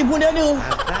 Lewandowski pun dia ada. And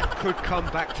that could come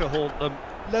back to haunt them.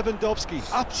 Lewandowski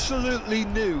absolutely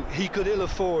knew he could ill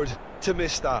afford to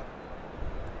miss that.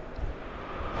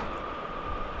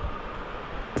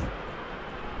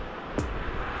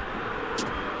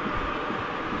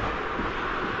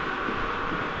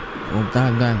 Oh,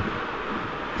 tahan.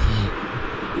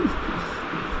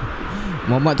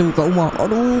 Muhammad tu kat rumah.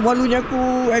 Aduh, malunya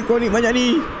aku. Ikonik banyak ni.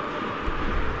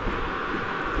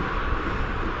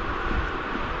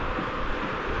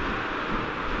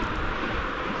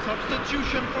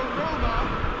 Substitution for Roma.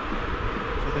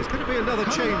 So there's going to be another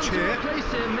change here. Replace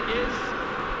him is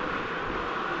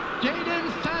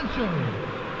Jadon Sancho.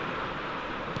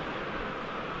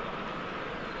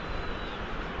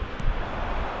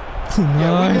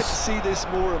 Yeah, we Nice. see this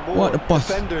more and more. What a pass.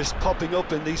 Defenders popping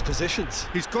up in these positions.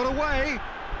 He's got away.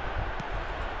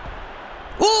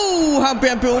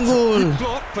 Hampir unggul.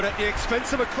 Block, but at the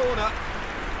expense of a corner.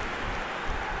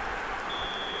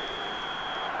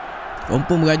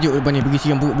 Kompon merajuk depan ni. Pergi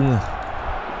siang pokok bunga.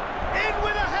 In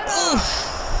with a header.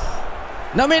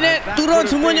 6 minit turun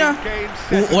semuanya.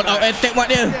 All out attack mak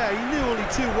dia. Yeah, he knew only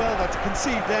too well that to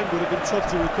concede then would have been tough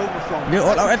to recover from. Dia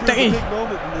all out attack ni. Big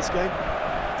moment in this game.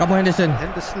 Kamu Henderson.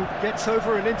 Henderson gets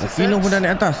over and intercepts. Kino pun dah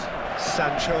naik atas.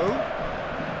 Sancho.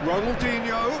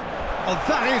 Ronaldinho. Oh,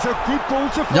 that is a good ball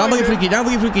to Jangan bagi free kick.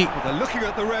 They're looking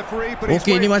at the referee, but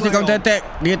Okey, ni masih counter attack.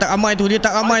 Dia tak ramai tu.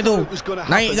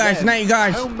 Naik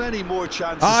guys. How many more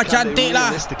chances Ah, can they cantik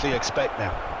lah. realistically expect now?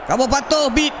 Kamu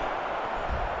patuh beat.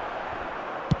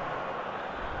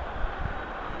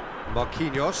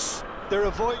 Marquinhos. They're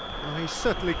avoid. Oh, he's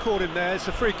certainly caught him there. It's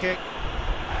a free kick.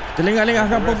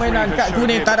 Terlengah-lengahkan permainan kad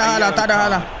kuning. Tak ada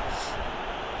halah.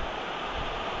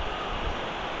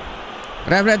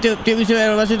 Ref tiup whistle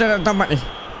masa dah nak tamat ni.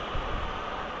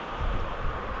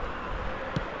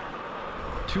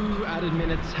 2 added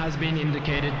minutes has been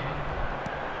indicated.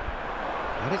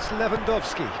 And it's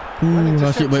Lewandowski.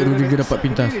 Nasib baik Rudiger dapat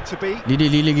pintas.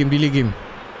 Delay game.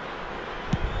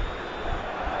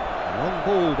 Long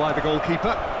ball by the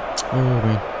goalkeeper. Oh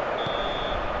man.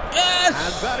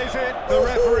 And that is it. The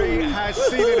referee has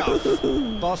seen enough.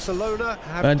 Barcelona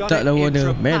have done it in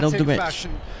dramatic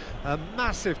fashion. A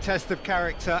massive test of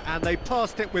character, and they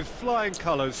passed it with flying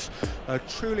colours. A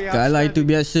truly Kalah itu outstanding.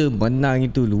 biasa, menang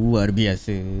itu luar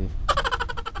biasa.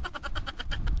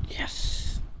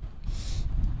 Yes.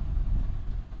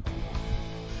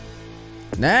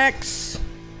 Next.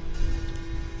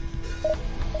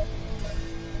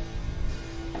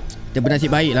 Kita bernasib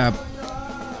baik lah.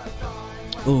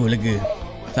 Oh, lega.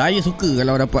 Saya suka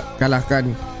kalau dapat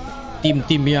kalahkan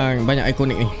tim-tim yang banyak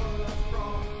ikonik ni.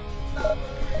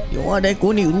 Dia ada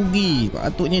ikonik rugi.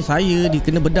 Patutnya saya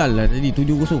dikena bedal lah tadi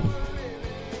 7-0.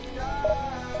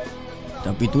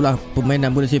 Tapi itulah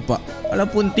permainan bola sepak.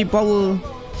 Walaupun team power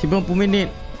 90 minit.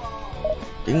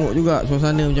 Tengok juga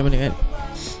suasana macam mana kan.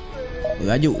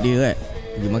 Merajuk dia kan.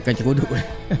 Pergi makan cekodok.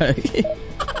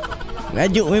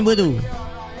 Merajuk member tu.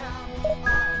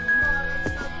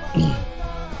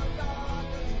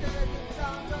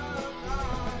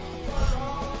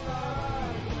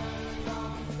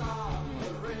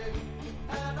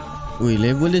 Woi,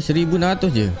 level dia 1600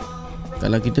 je.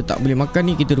 Kalau kita tak boleh makan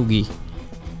ni, kita rugi.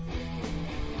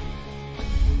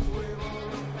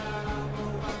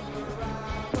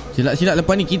 Silap-silap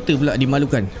lepas ni kita pula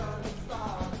dimalukan.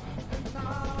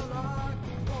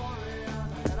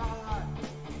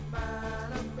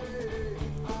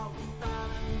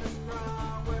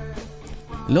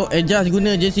 Lock adjust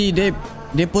guna jersi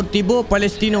Deportivo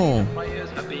Palestino.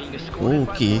 Oh,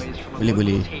 okey.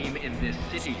 Boleh.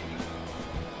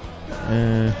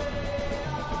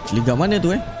 Liga mana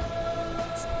tu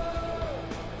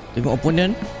Tengok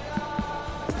opponent.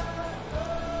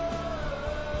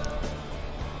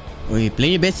 Oi,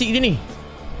 player basic je ni.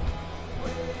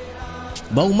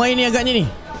 Baru main ni agaknya ni.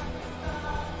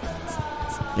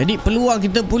 Jadi peluang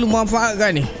kita perlu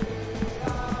manfaatkan ni.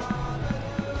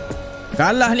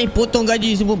 Kalah ni potong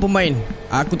gaji semua pemain.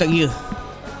 Aku tak kira.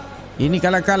 Ini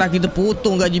kalah-kalah kita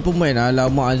potong gaji pemain.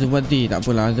 Alamak, Ansu Fati. Tak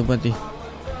apalah Ansu Fati.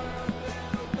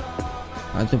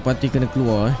 Ansu Fati kena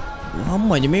keluar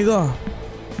Ramai je merah.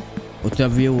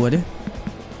 Otavio ada.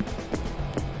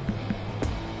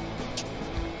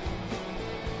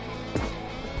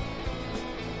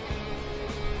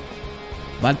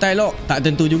 Bantai lock. Tak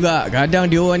tentu juga. Kadang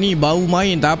dia orang ni baru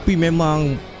main tapi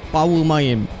memang power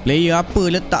main. Player apa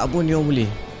letak pun dia orang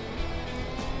boleh.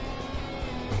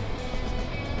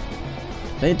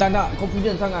 Saya tak nak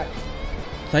confident sangat.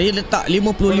 Saya letak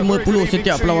 50-50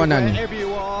 setiap perlawanan.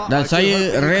 Dan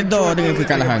saya reda dengan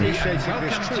kekalahan.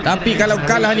 Tapi kalau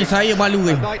kalah ni saya malu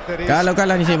ni. Kalau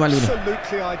kalah ni saya malu ni.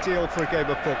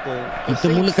 Kita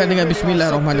mulakan dengan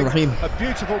Bismillahirrahmanirrahim.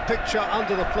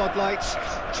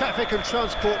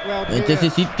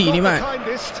 Manchester City ni Mat.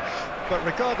 But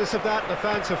regardless of that, the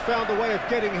fans have found a way of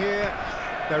getting here.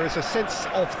 There is a sense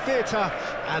of theatre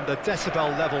and the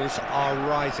decibel levels are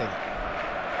rising.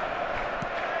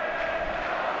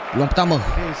 Peluang pertama.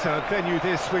 Here's a venue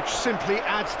this which simply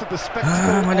adds to the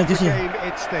spectacle of the game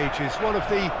it stages. One of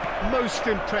the most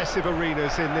impressive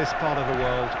arenas in this part of the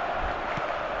world.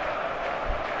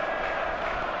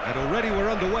 And already we're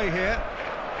underway here.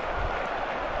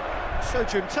 So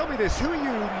Jim, tell me this, who are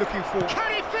you looking for?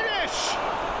 Can he finish?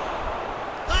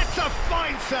 That's a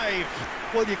fine save.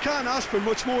 Well, you can't ask for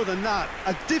much more than that.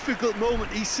 A difficult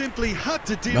moment he simply had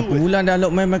to deal Berapa with. bulan dah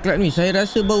lock main club ni? Saya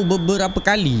rasa baru beberapa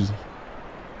kali.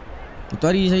 Itu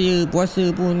hari saya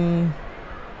puasa pun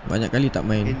banyak kali tak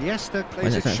main. Iniesta plays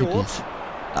Banyak it sangat short. City.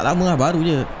 Tak lama lah, baru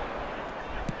je.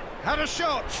 Had a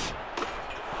shot.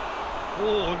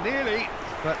 Oh, nearly,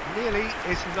 but nearly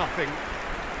is nothing.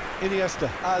 Iniesta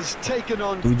has taken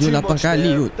on 7-8 too much kali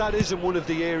there. kot. That isn't one of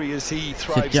the areas he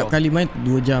thrives Setiap on. kali main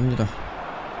 2 jam je tau.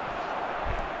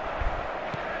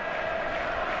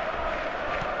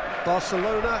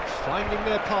 Barcelona finding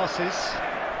their passes.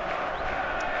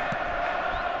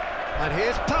 And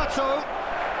here's Pato.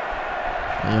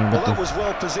 Well, that was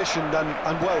well positioned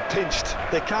and well pinched.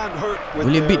 They can't hurt with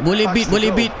Boleh their beat, boleh backs beat, to boleh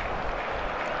goal. beat.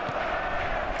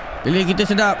 Pilih kita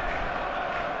sedap.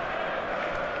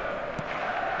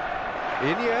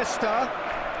 Iniesta.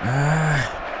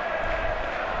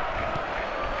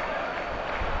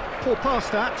 Poor pass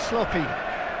that, sloppy.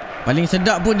 Paling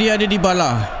sedap pun dia ada di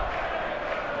bala.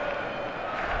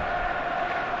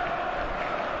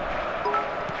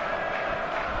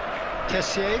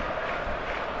 Kessié.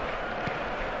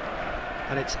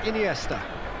 And it's Iniesta.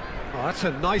 Oh, that's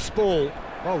a nice ball.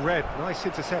 Well read, nice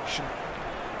interception.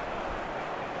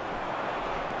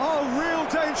 Oh, real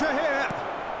danger here.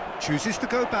 Chooses to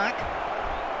go back.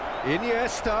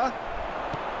 Iniesta.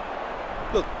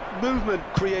 Look, movement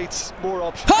creates more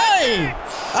options. Hai!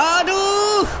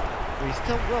 Aduh! He's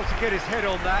done well to get his head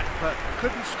on that, but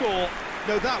couldn't score.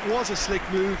 Now that was a slick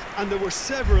move, and there were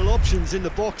several options in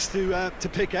the box to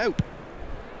pick out.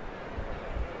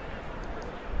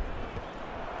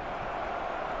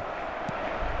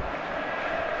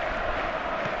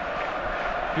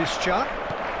 Bischa.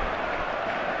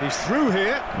 He's through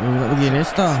here. Nak pergi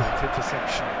Nesta.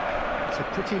 Interception. It's a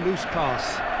pretty loose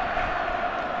pass.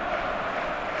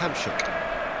 Hamshik.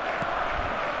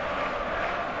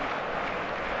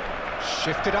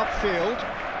 Shifted upfield.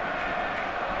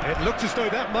 It looked as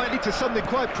though that might lead to something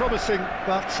quite promising,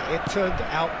 but it turned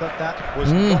out that that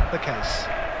was not the case.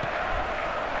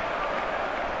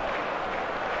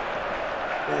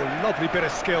 Oh, lovely bit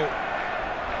of skill.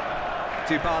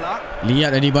 Dybala.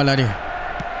 Lihat dah di bala dia.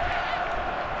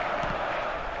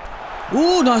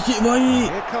 Nasib baik.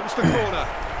 Here comes the corner.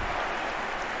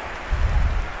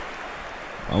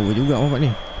 Power juga Muhammad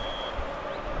ni.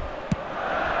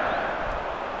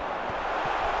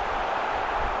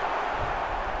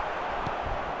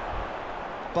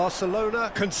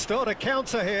 Barcelona can start a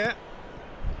counter here.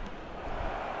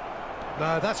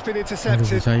 No, that's been Aduh,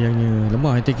 intercepted. sayangnya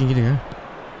lemah attacking kita.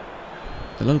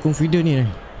 Terlalu confident ni.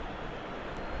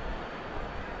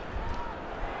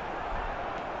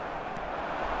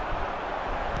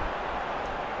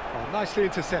 Oh, nicely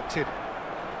intercepted.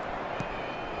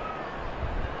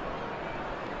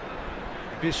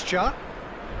 Bischa.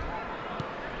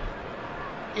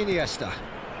 Iniesta.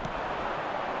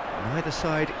 Neither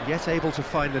side yet able to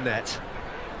find the net.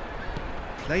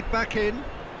 Played back in.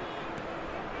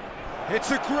 It's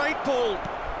a great ball.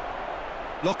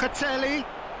 Locatelli.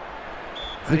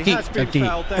 And he has been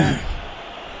fouled there.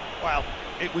 Well,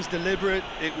 It was deliberate,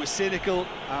 it was cynical,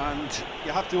 and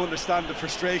you have to understand the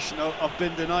frustration of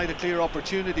being denied a clear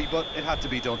opportunity, but it had to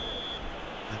be done.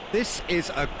 And this is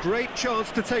a great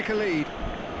chance to take a lead.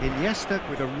 Iniesta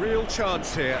with a real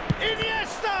chance here.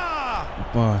 Iniesta!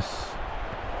 Pas.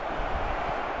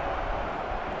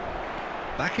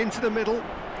 Back into the middle.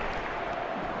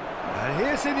 And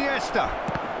here's Iniesta.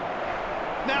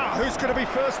 Now, who's going to be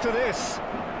first to this?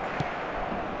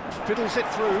 Fiddles it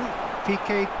through.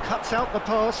 Piqué cuts out the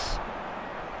pass.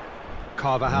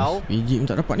 Carvajal. Biji pun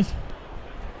tak dapat ni.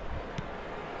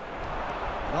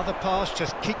 Another pass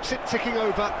just keeps it ticking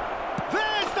over.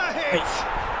 There's the hit!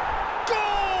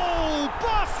 Goal!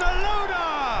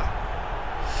 Barcelona!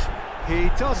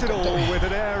 He does it all with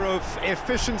an air of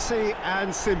efficiency and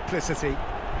simplicity.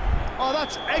 Oh,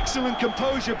 that's excellent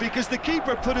composure, because the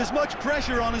keeper put as much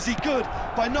pressure on as he could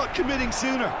by not committing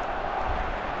sooner.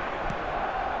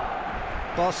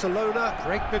 Barcelona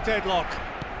break the deadlock.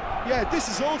 Yeah, this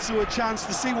is also a chance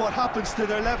to see what happens to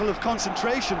their level of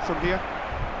concentration from here.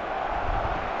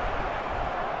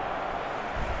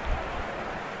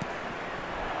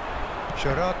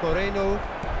 Gerard Moreno.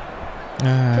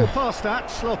 Pull past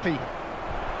that, sloppy.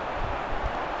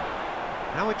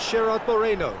 Now it's Gerard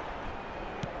Moreno.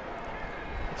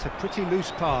 It's a pretty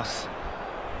loose pass.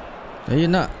 Saya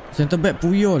nak centre back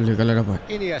Puyol je kalau dapat.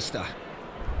 Iniesta.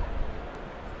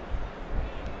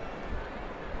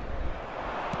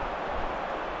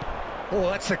 Oh,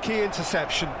 that's a key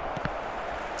interception.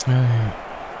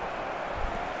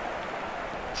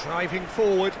 Driving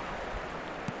forward.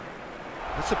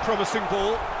 That's a promising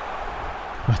ball.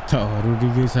 Mantap,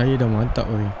 Rudiger saya dah mantap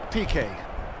oi. Piqué.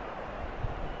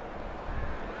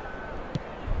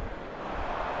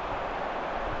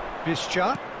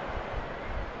 Bischa.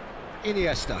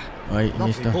 Iniesta. Baik,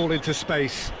 Lovely Iniesta. ball into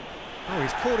space. Oh,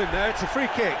 he's caught him there. It's a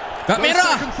free kick. Kad No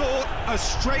merah. second thought, a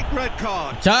straight red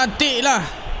card. Cantik lah.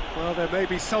 Well, there may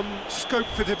be some scope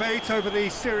for debate over the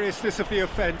seriousness of the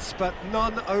offence, but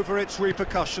none over its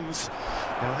repercussions.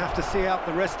 They'll have to see out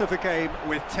the rest of the game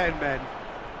with 10 men.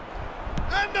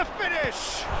 And the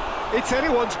finish! It's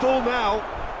anyone's ball now.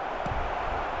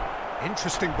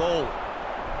 Interesting ball.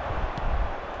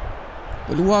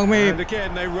 Peluang meh. And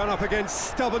again, they run up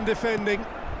against stubborn defending.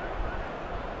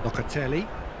 Locatelli.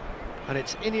 And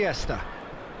it's Iniesta.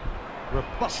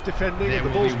 Robust defending, and the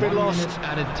ball's been lost.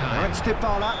 Now it's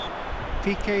Dybala.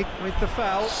 Piqué with the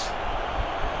foul.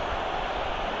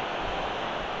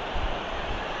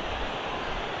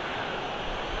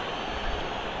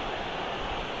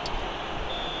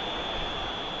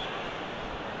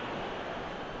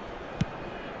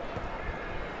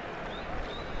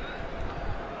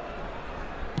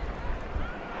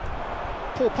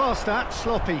 Pull past that,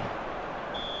 sloppy.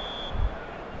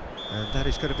 And that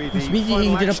is going to be the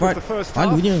final action of the first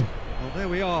half. Well, there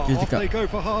we are. Off they go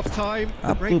for half-time.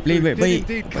 The breakthrough did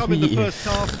indeed come in the first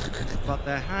half, but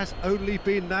there has only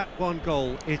been that one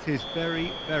goal. It is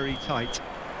very, very tight.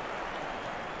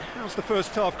 How's the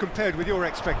first half compared with your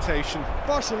expectation?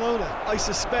 Barcelona, I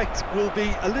suspect, will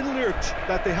be a little irked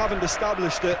that they haven't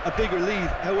established a bigger lead.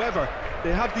 However,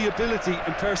 they have the ability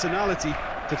and personality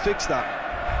to fix that.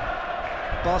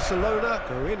 Barcelona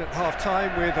go in at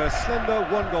half-time with a slender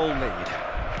one-goal lead.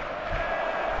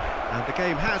 And the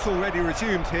game has already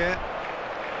resumed here.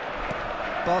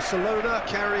 Barcelona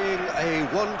carrying a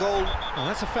one-goal... Oh,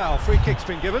 that's a foul. Free kick's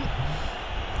been given.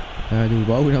 Aduh,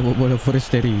 baru nak buat bola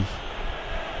Forestieri.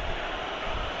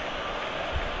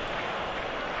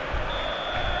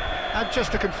 And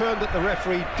just to confirm that the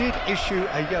referee did issue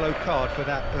a yellow card for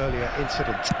that earlier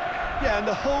incident. Yeah, and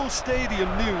the whole stadium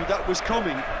knew that was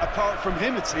coming, apart from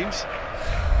him, it seems.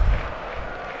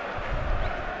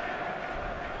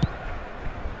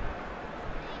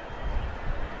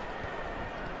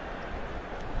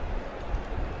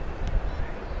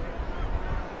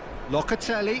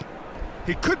 Locatelli.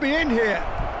 He could be in here.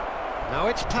 Now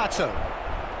it's Pato.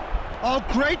 Oh,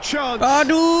 great chance.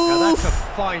 Aduh. Now that's a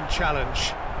fine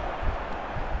challenge.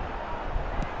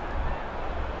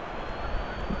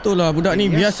 Betul lah, budak ni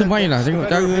biasa main lah. Tengok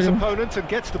cara his dia. opponent and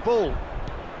gets the ball.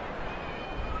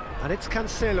 And it's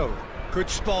Cancelo.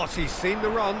 Good spot. He's seen the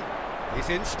run.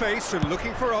 He's in space and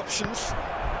looking for options.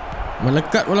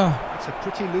 Melekat pula. It's a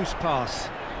pretty loose pass.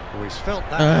 Oh, he's felt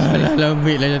that.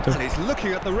 Lambik lah jatuh. And he's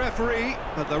looking at the referee,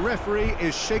 but the referee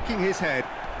is shaking his head.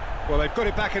 Well, they've got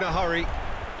it back in a hurry.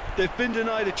 They've been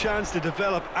denied a chance to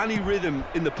develop any rhythm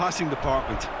in the passing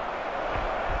department.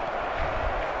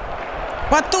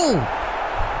 Patu.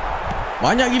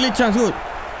 Banyak gila chance kot.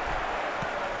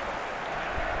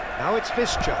 Now it's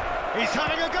Bischa. He's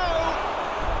having a go.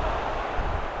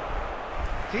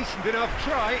 Decent enough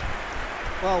try.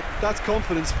 Well, that's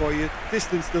confidence for you.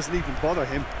 Distance doesn't even bother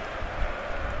him.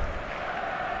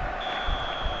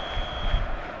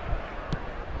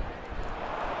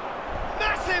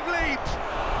 Massive leap!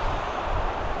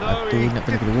 No, he didn't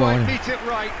quite beat it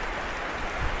right.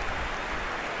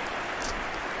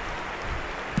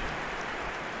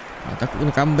 Takut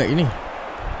kena comeback ni.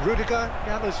 Rudiger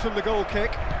gathers from the goal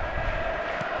kick.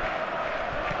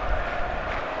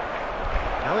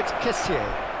 Now it's Kessié.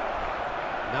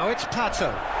 Now it's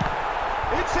Pato.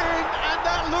 It's in, and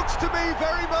that looks to me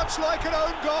very much like an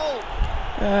own goal.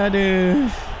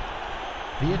 Aduh.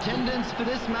 The attendance for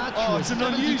this match Oh, was it's an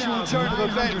unusual turn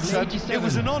of events, and it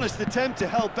was an 70,987. honest attempt to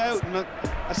help out, and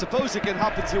I suppose it can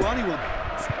happen to anyone.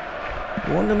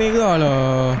 Warna merah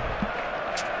lah.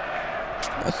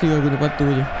 Kasih aku guna patu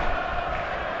je.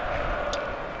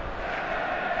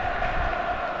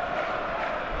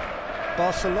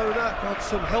 Barcelona got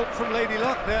some help from Lady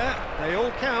Luck there. They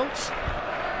all count.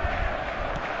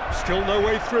 Still no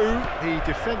way through. The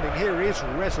defending here is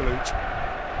resolute.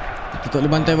 Kita tak boleh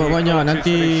bantai banyak-banyak.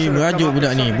 Nanti merajuk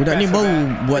budak ni. Budak ni baru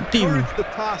buat tim.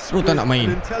 Terus tak nak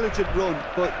main. Intelligent run,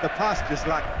 but the pass just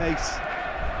lacked pace.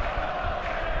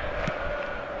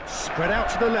 Spread out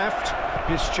to the left.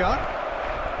 Bischa.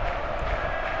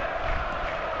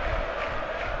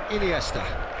 Iniesta.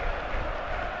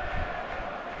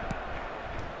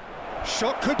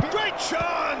 Shot could be... Great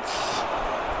chance!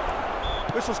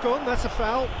 Whistle's gone, that's a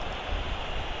foul.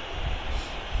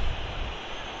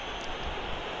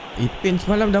 Ipin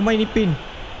semalam dah main Ipin.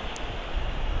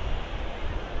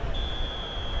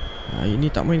 Ini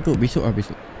tak main kot. Besok lah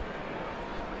besok.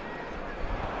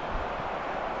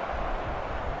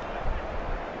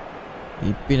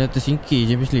 Ipin dah tersingkir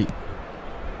Champions League.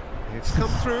 It's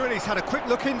come through and he's had a quick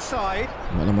look inside.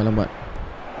 Lambat-lambat.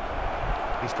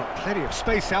 He's got plenty of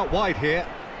space out wide here.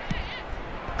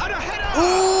 And a header!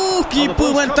 Oh, keeper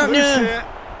mantapnya.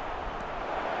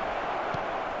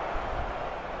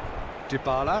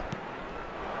 Dybala.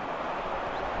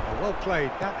 Oh, well played.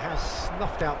 That has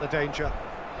snuffed out the danger.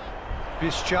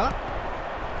 Bischa.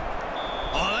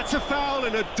 Oh, that's a foul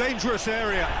in a dangerous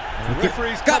area. The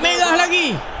referee's Kad merah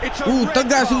lagi.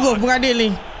 Tegas sungguh pengadil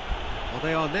ni. Well,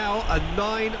 they are now a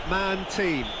 9-man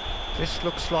team. This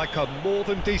looks like a more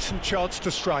than decent chance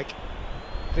to strike.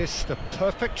 This the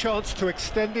perfect chance to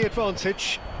extend the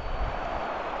advantage.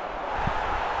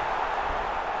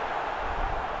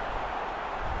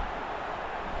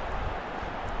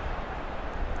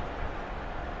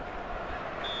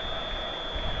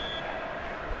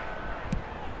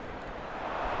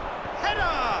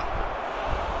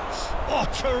 Oh,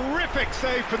 terrific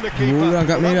save from the keeper. Bola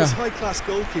kat That merah. was high-class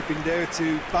goalkeeping there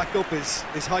to back up his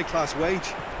high-class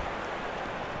wage.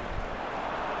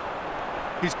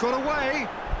 He's got away.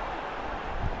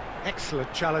 Excellent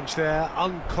challenge there,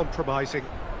 uncompromising.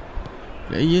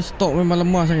 Player stop memang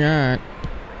lemah sangat.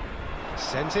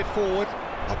 Sends it forward.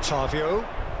 Octavio.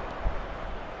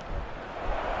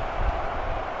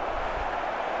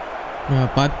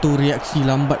 Patu reaksi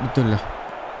lambat betul lah.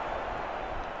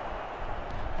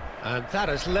 And that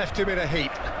has left him in a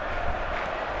heap.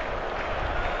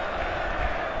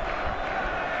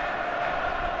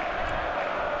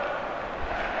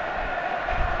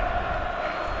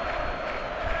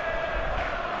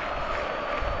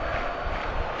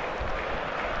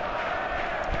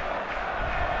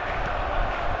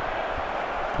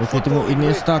 Okay, tengok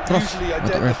Iniesta cross. Usually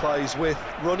identifies with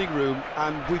running room,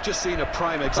 and we've just seen a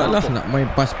prime Salah example. nak main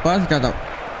pas-pas kan tak?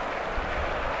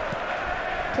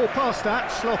 Pull past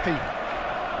that, sloppy.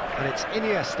 And it's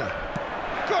Iniesta.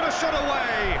 Got a shot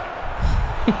away!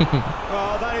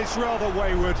 Oh, that is rather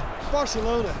wayward.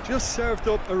 Barcelona just served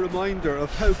up a reminder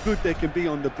of how good they can be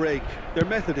on the break. Their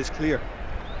method is clear.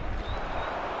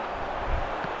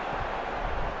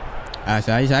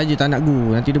 Saya saja tak nak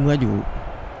go. Nanti dia merajuk.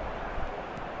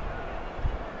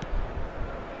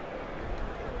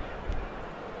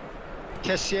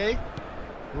 Kessié.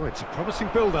 Oh, it's a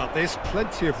promising build-up, this.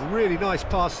 Plenty of really nice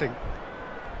passing.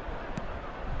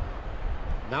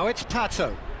 Now it's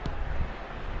Pato.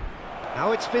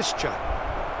 Now it's Bischa.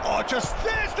 Oh, just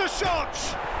there's the shot!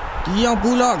 Tiang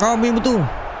pula kambing betul.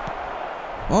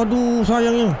 Aduh,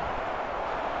 sayangnya.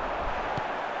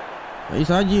 Saya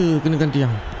saja kenakan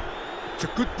tiang. It's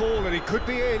a good ball and he could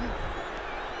be in.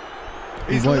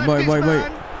 Baik.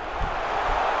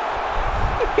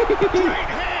 Great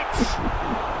hit!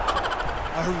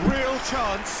 A real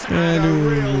chance and a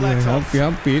real let-off.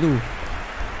 Hampir tu.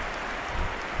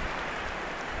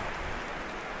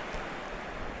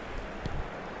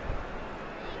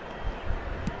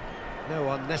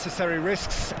 No unnecessary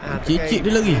risks and the Cicit game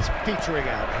dia lagi. is petering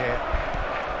out here.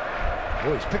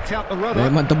 Oh, he's picked out the runner.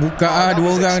 Memang terbuka ah,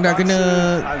 dua orang dah kena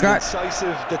cut.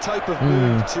 The type of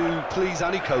move to please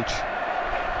any coach.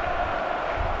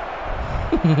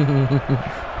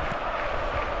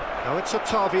 Now it's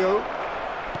Otavio.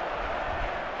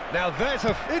 Now there's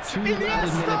it's 2 added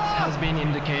minutes has been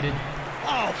indicated.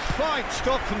 Oh, fine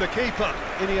stop from the keeper.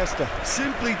 Iniesta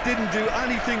simply didn't do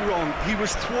anything wrong. He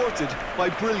was thwarted by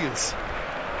brilliance.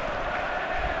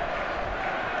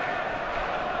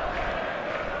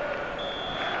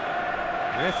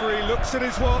 Referee looks at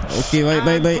his watch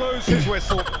baik. blows his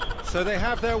whistle. So they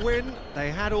have their win. They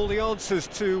had all the answers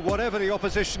to whatever the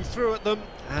opposition threw at them,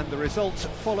 and the result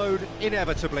followed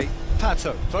inevitably.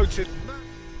 Pato voted.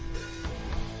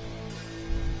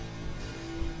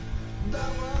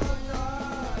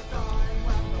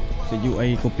 Sejuk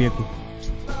air kopi aku.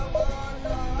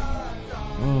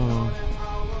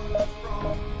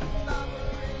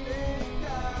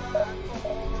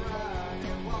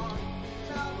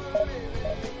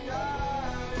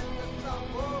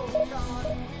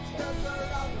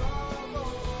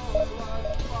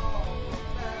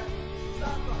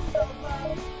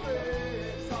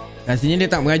 Rasanya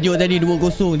dia tak merajuk tadi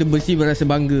 2-0. Dia bersih berasa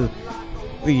bangga.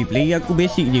 Weh, player aku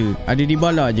basic je. Ada di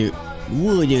bala je.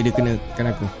 2 je dia kena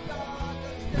aku.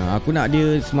 Aku nak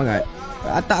dia semangat.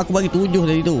 Tak aku bagi 7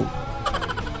 tadi tu.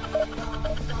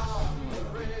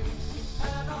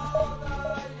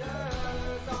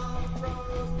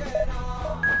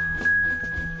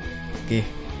 Okay.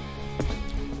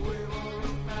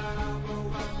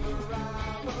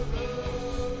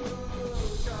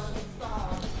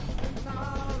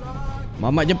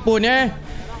 Mamat Jepun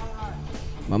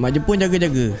Mamat Jepun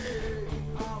jaga-jaga.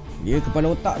 Dia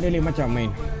kepala otak dia lain macam main.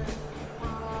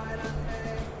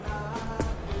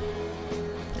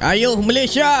 Ayo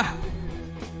Malaysia.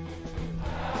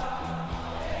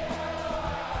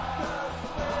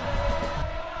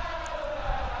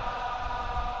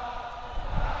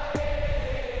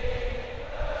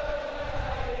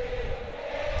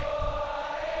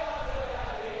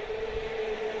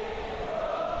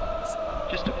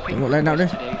 Tengok line up dia.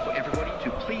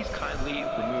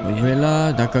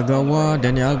 Vela, Nakagawa,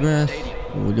 Daniel Alves.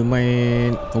 Dia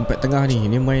main kompak tengah ni.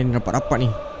 Dia main rapat-rapat ni.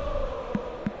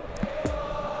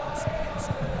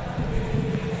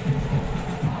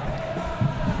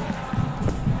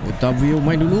 Otavio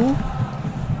main dulu.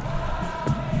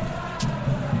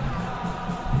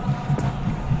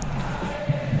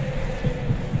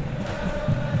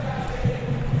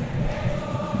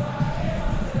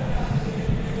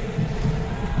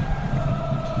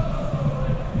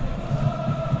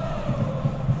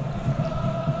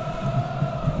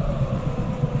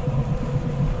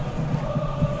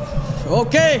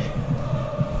 Okay.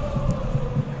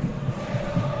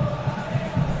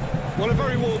 Well, a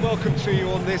very warm welcome to you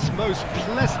on this most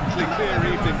pleasantly clear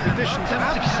evening. Conditions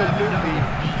absolutely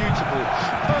beautiful.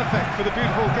 Perfect for the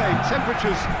beautiful game.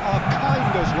 Temperatures are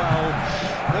kind as well.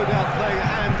 No doubt playing a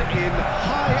hand in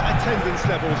high attendance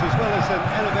levels as well as an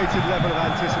elevated level of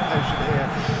anticipation here.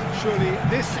 Surely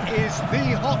this is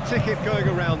the hot ticket going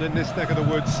around in this neck of the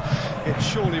woods. It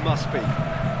surely must be.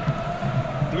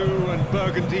 Blue and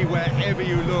burgundy wherever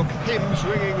you look, hymns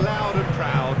ringing loud and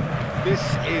proud. This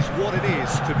is what it is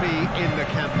to be in the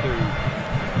Camp Nou.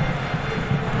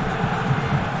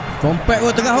 Kompak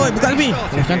tengah oi, buka lebih. Oh,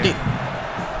 cantik.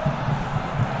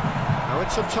 Now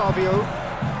it's Otavio.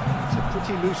 It's a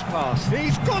pretty loose pass.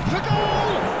 He's gone for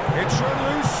goal! It's run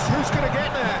loose. Who's going to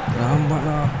get there? Lambat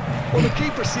lah. Well, the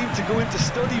keeper seemed to go into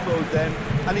study mode then,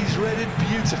 and he's read it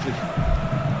beautifully.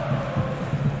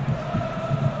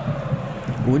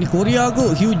 Oh, ni Korea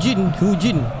ke?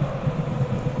 Hyujin.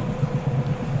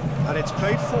 And it's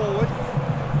played forward.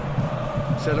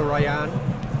 Ryan.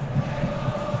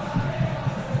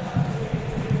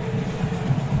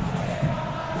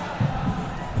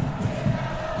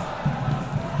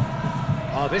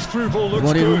 Oh, this through ball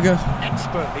looks good.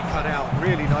 Expertly cut out.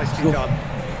 Really nicely done.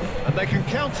 And they can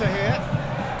counter here.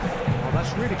 Oh,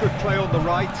 that's really good play on the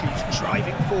right. He's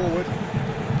driving forward.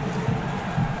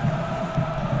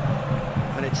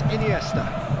 And it's Iniesta.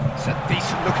 It's a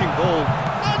decent-looking ball.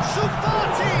 Ansu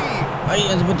Fati!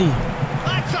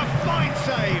 That's a fine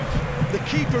save! The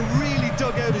keeper really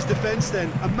dug out his defence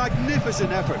then. A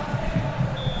magnificent effort.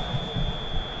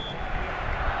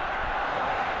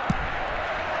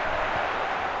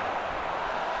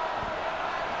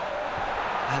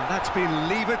 And that's been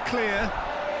levered clear.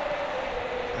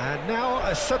 And now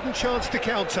a sudden chance to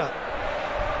counter.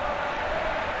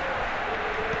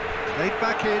 Played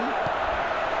back in.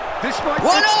 This might be...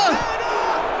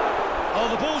 Oh,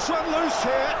 the ball's run loose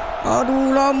here. Aduh,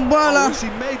 lambat lah. He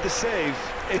made the save.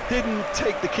 It didn't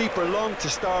take the keeper long to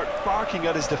start barking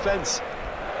at his defence.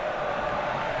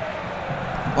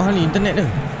 hal ni internet dia.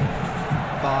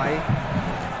 By.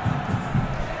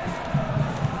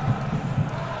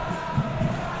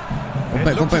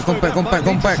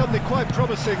 Compact. Something quite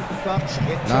promising, but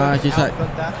it Nah, turned she's out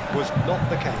like- that was not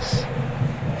the case.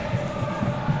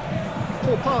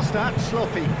 Poor pass that,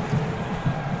 sloppy.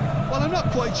 Well, I'm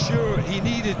not quite sure he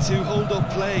needed to hold up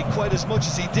play quite as much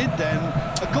as he did then.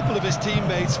 A couple of his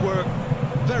teammates were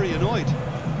very annoyed.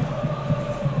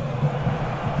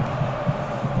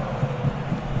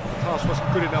 The pass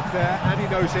wasn't good enough there, and he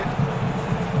knows it.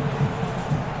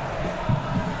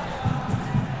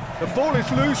 The ball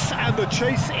is loose, and the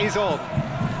chase is on.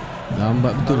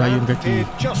 Lambat betul Ayun kaki. Did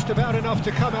just about enough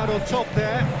to come out on top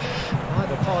there.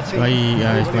 Neither party Baik,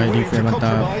 really Ismail willing to defend mantap.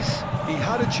 compromise. He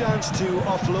had a chance to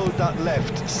offload that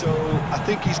left, so I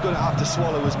think he's going to have to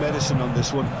swallow his medicine on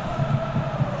this one.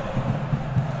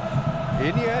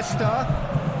 Iniesta.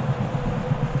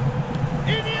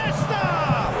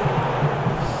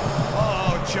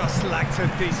 Oh, just lacked a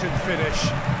decent finish.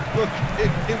 Look,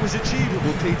 it was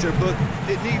achievable, Peter, but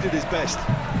it needed his best.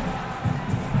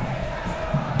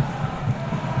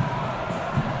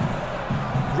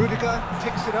 Rudiger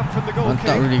picks it up from the goal Mantap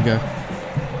kick. Rudiger.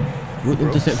 Good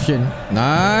interception.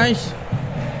 Nice.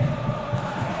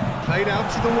 Played out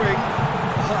to the wing.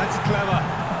 Oh, that's clever.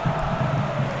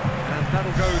 And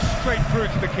that'll go straight through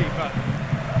to the keeper.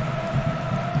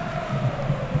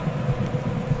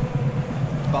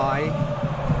 By.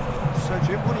 So,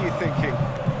 Jim, what are you thinking?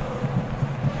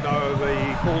 No, the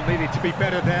ball needed to be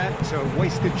better there. It's a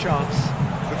wasted chance.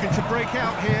 Looking to break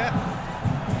out here.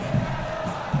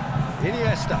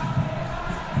 Iniesta.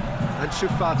 And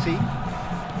Sufati.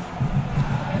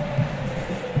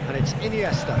 And it's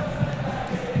Iniesta.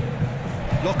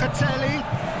 Locatelli.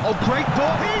 Oh, great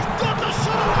ball. He's got the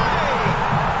shot away!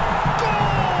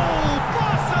 Goal!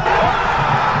 Barcelona!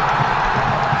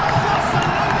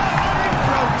 Barcelona are in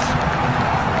front!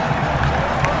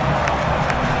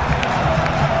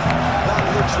 That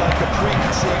looks like a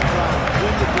preconceived plan.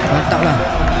 Win the ball Mantap lah. and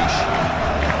then unleash.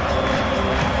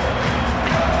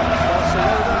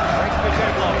 Barcelona break the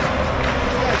deadlock.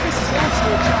 Yeah, this is also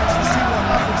a chance to see what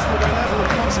happens to their level of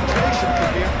concentration from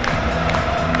here.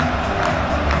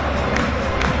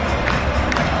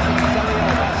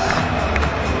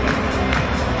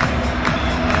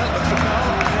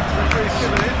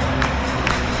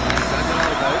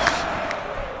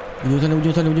 Ujung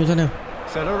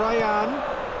sana. Ryan.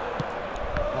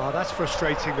 Oh, that's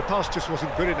frustrating. The pass just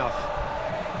wasn't good enough.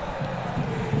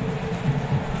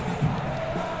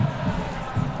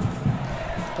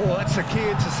 Oh, that's a key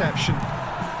interception.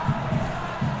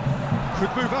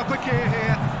 Could move up a gear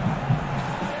here.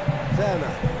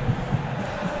 Werner.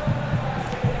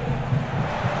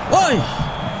 Oi!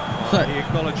 He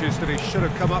acknowledges that he should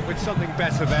have come up with something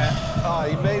better there.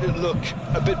 He made it look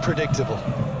a bit predictable.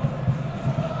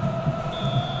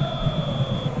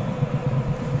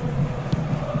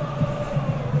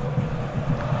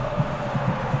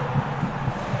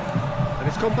 And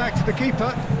it's gone back to the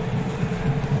keeper.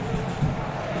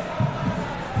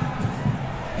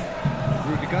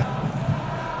 Rudiger.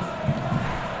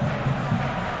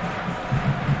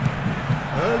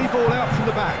 Early ball out from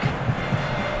the back.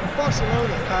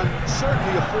 Barcelona can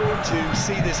certainly afford to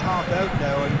see this half out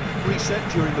now and reset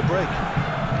during the break.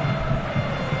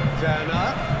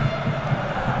 Werner.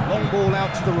 Long ball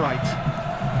out to the right.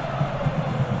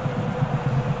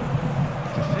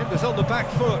 Defenders on the back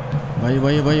foot.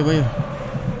 Bahaya.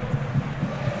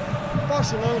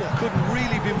 Barcelona couldn't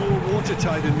really be more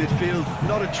watertight in midfield.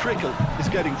 Not a trickle is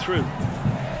getting through.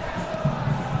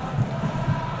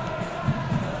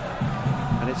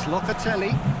 And it's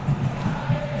Locatelli.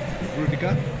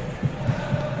 Rudiger.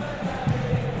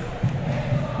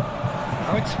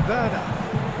 Now it's Werner.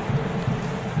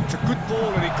 It's a good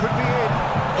ball and he could be in.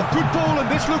 A good ball and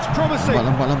this looks promising.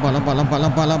 Lambat.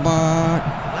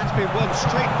 That's been won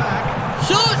straight back.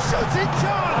 Shoot! Shooting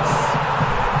chance!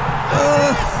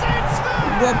 It's Werner!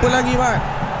 Buat apa lagi, Mat?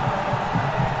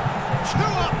 Two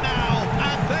up now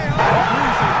and they are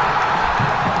losing.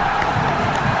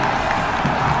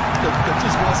 Look, there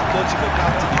just wasn't much of a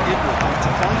gap to begin with, and to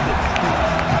find it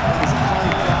was a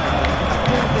fine line. I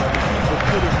don't think the keeper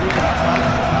could have really planned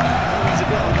for that. He's a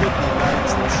bit unlucky in that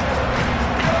instance.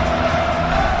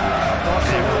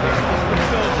 Barcelona have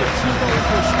themselves a two-goal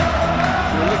push.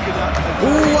 We're looking at a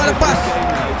what a pass! game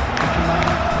now. The command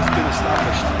has been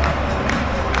established.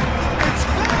 It's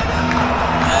Werner!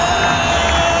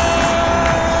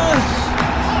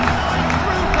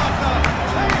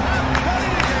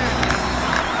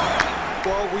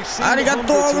 Well, we've seen Arigato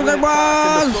the hunger to win it back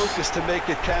gozaimasu! and the focus to make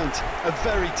it count. A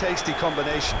very tasty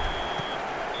combination.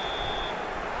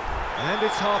 And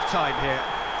it's half-time here.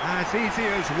 As easy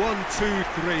as 1, 2,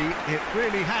 3. It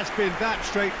really has been that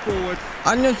straightforward.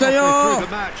 Hanya Halfway saya. through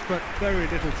the match, but very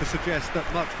little to suggest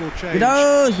that much will change.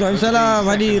 Salam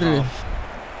hadir.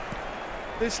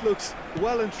 This looks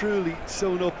well and truly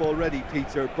sewn up already,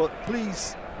 Peter, but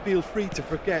please feel free to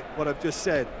forget what I've just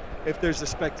said if there's a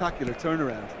spectacular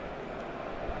turnaround.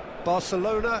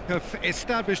 Barcelona have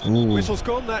established. Whistle's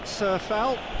gone, that's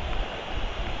foul.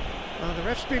 The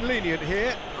ref's been lenient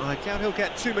here. I doubt he'll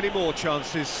get too many more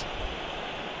chances.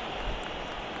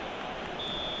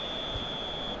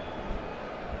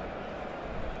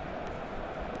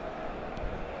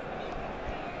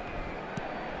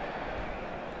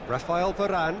 Rafael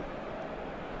Varane.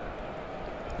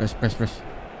 Press.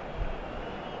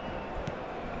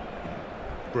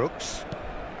 Brooks.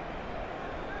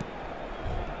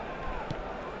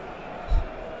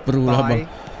 Perlu lah bang.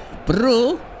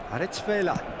 Perlu.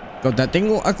 Aretsvela. Kau tak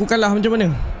tengok aku kalah macam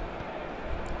mana?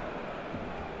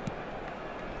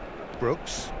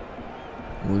 Brooks.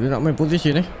 Oh, dia nak main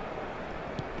position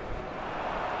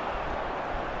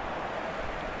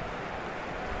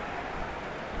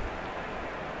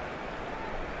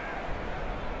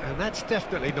And that's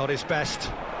definitely not his best.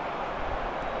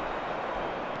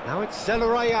 Now it's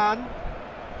Zelarayan.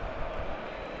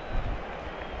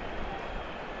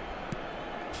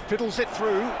 Fiddles it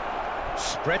through.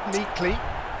 Spread neatly.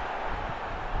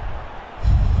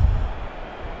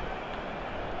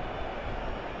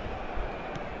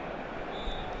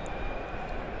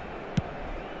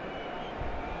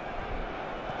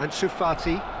 Ansu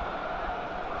Fati.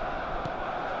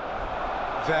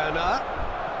 Werner.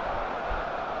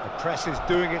 The press is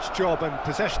doing its job and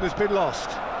possession has been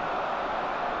lost.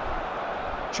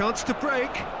 Chance to break.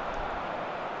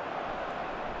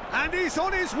 And he's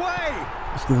on his way.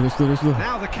 Let's go.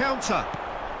 Now the counter.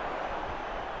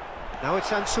 Now it's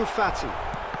Ansu Fati.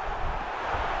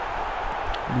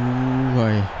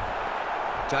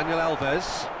 Daniel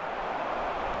Alves.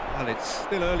 Well, it's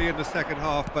still early in the second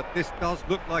half, but this does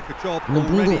look like a job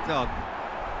already done.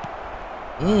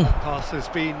 The pass has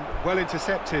been well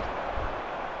intercepted.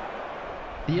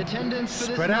 The attendance for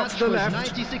this Spread out match to the was left.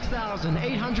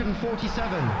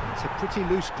 96,847. It's a pretty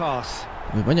loose pass.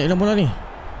 Banyak hilang bola ni.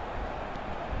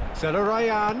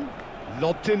 Zelarayan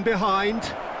lobbed in behind.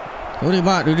 Sorry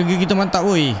mak, dua-dua kita mantap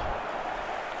woi.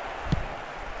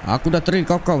 Aku dah train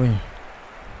kau ni.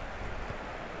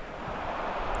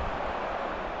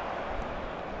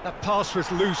 That pass was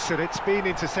loose and it's been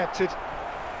intercepted.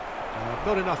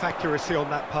 Not enough accuracy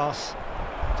on that pass.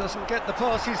 Doesn't get the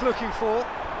pass he's looking for.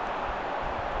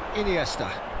 Iniesta.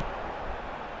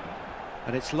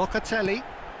 And it's Locatelli.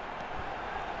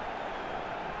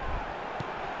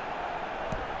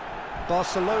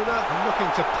 Barcelona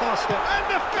looking to pass it. And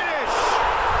the finish!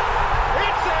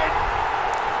 It's in!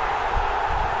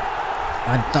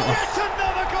 Yet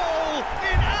another goal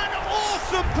in an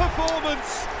awesome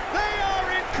performance. They are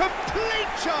in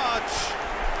complete charge.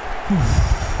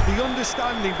 The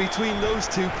understanding between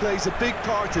those two plays a big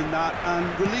part in that, and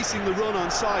releasing the run on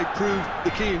side proved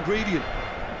the key ingredient.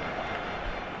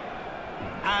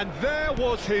 And there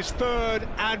was his third,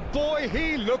 and boy,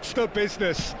 he looks the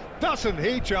business, doesn't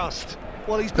he just?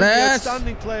 Well, he's been the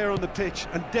outstanding player on the pitch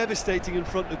and devastating in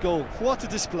front of goal. What a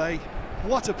display,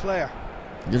 what a player.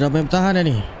 Dia dah main bertahan dah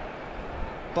ni.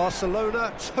 Barcelona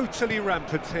totally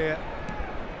rampant here.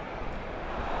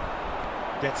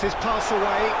 Gets his pass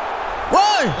away.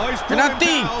 Woi!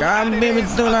 Penalti! Kambing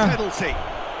betul lah.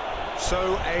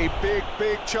 So a big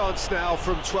chance now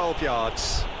from 12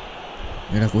 yards.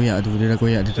 Dia dah koyak tu,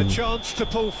 The chance to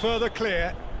pull further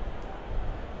clear.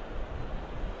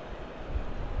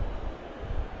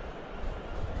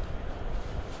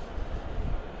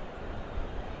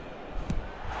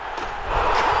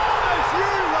 As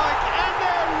you like, and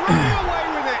they're running away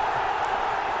with it.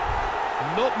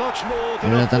 Not much more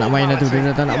than Dia dah tak nak main dah tu,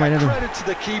 Credit to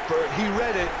the keeper, he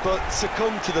read it but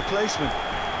succumbed to the placement.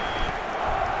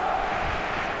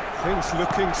 Things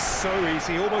looking so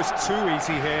easy, almost too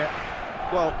easy here.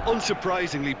 Well,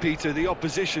 unsurprisingly, Peter, the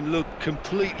opposition look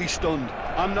completely stunned.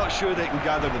 I'm not sure they can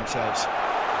gather themselves.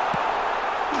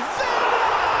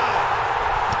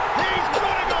 He's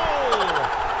got a goal!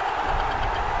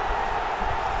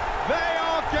 They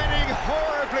are getting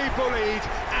horribly bullied,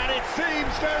 and it seems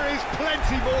there is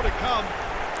plenty more to come.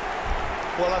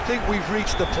 Well, I think we've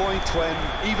reached the point when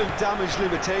even damage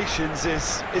limitations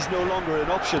is no longer an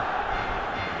option.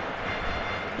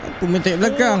 Peminta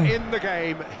belakang. In the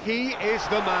game, he is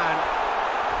the man.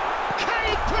 Can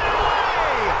he put it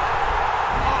away?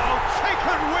 Oh,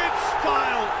 taken with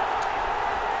style.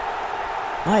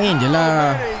 Main je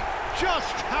lah.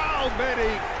 Just how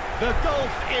many? The gulf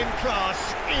in class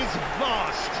is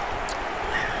vast.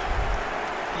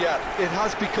 Yeah, it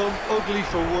has become ugly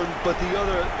for one, but the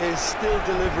other is still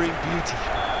delivering beauty.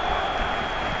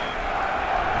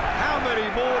 How many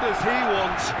more does he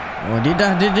want? Oh, dia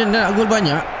nak gol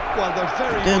banyak. Well, they're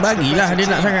very Dia much the bagilah, better dia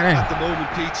nak team sangat at the moment,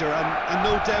 Peter, and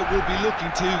no doubt will be looking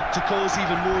to cause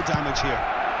even more damage here.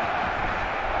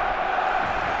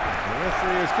 The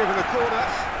referee has given a corner.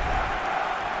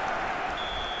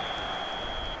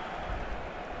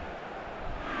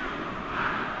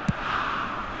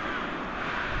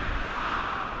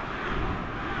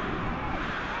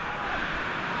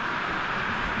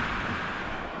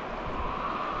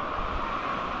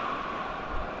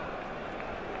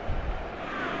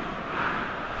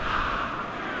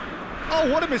 Oh,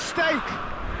 what a mistake!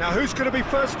 Now who's going to be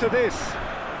first to this?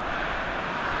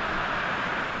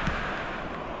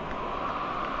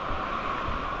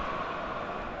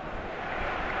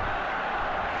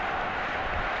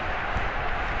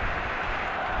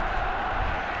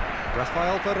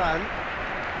 Rafael Varane.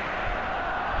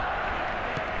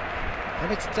 And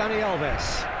it's Dani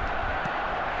Alves.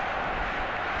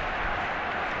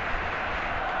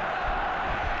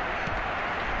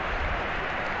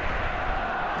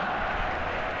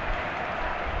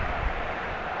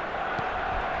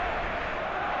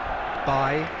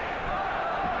 By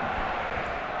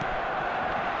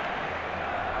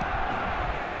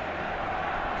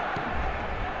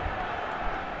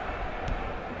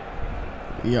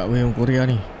Ya, memang Korea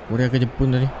ni. Korea ke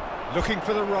Jepun tadi. looking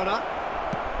for the runner.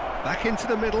 Back into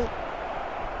the middle.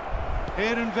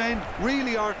 Ehrenven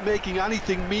really aren't making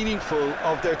anything meaningful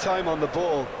of their time on the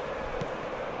ball.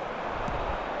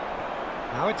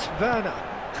 Now it's Werner.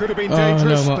 Could have been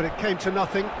dangerous, no, but it came to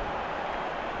nothing.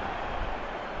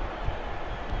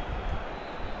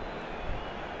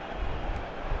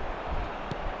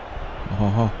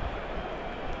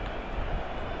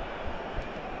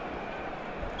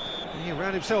 He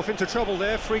ran himself into trouble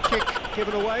there. Free kick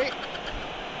given away.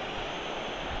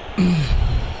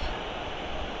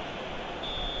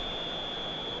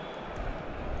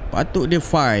 Patut dia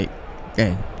fight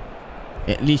kan.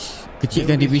 At least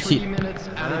kecilkan defisit.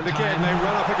 And again they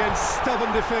run up against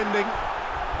stubborn defending.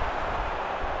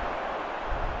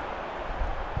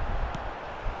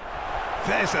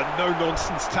 There's a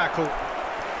no-nonsense tackle.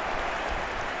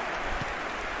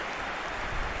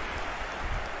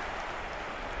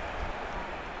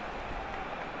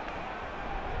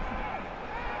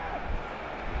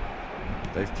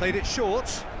 They've played it short.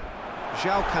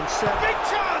 João Cancelo. Big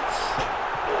chance!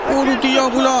 Oh, Lutia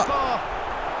pula.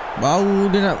 Baru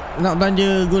dia nak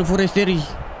belanja gol Forestieri.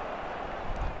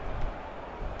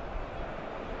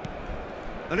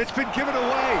 And it's been given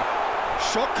away.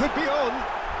 Shot could be on.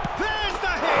 There's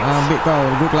the hit. Ambil kau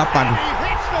gol ke-8. He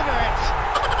hits the net.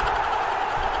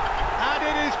 And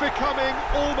it is becoming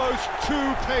almost too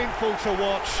painful to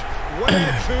watch.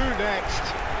 Where to next?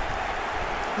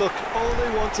 Look, all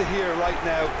they want to hear right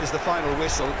now is the final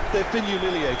whistle. They've been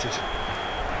humiliated.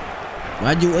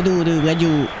 Maju dia,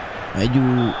 maju. Maju.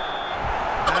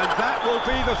 And that will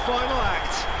be the final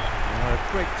act. A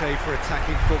great day for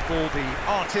attacking football. The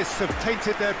artists have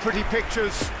painted their pretty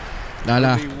pictures. Dah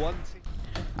lah.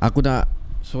 Aku nak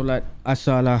solat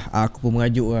asar lah. Aku pun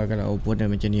merajuk lah kalau opponent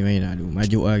macam ni main. Aduh,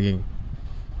 merajuk lah geng.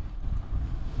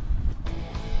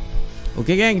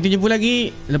 Okay geng, kita jumpa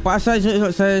lagi. Lepas asar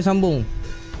saya sambung.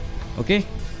 Okay.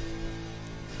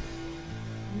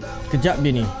 Kejap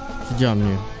dia ni. Sejam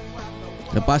je.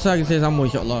 Lepas asar saya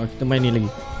sambung insyaAllah. Kita main ni lagi.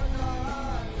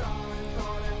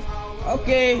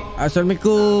 Okay.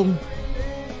 Assalamualaikum.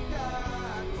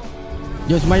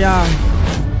 Jom semayang.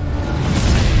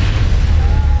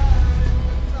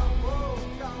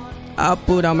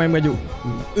 Apa dah main baju?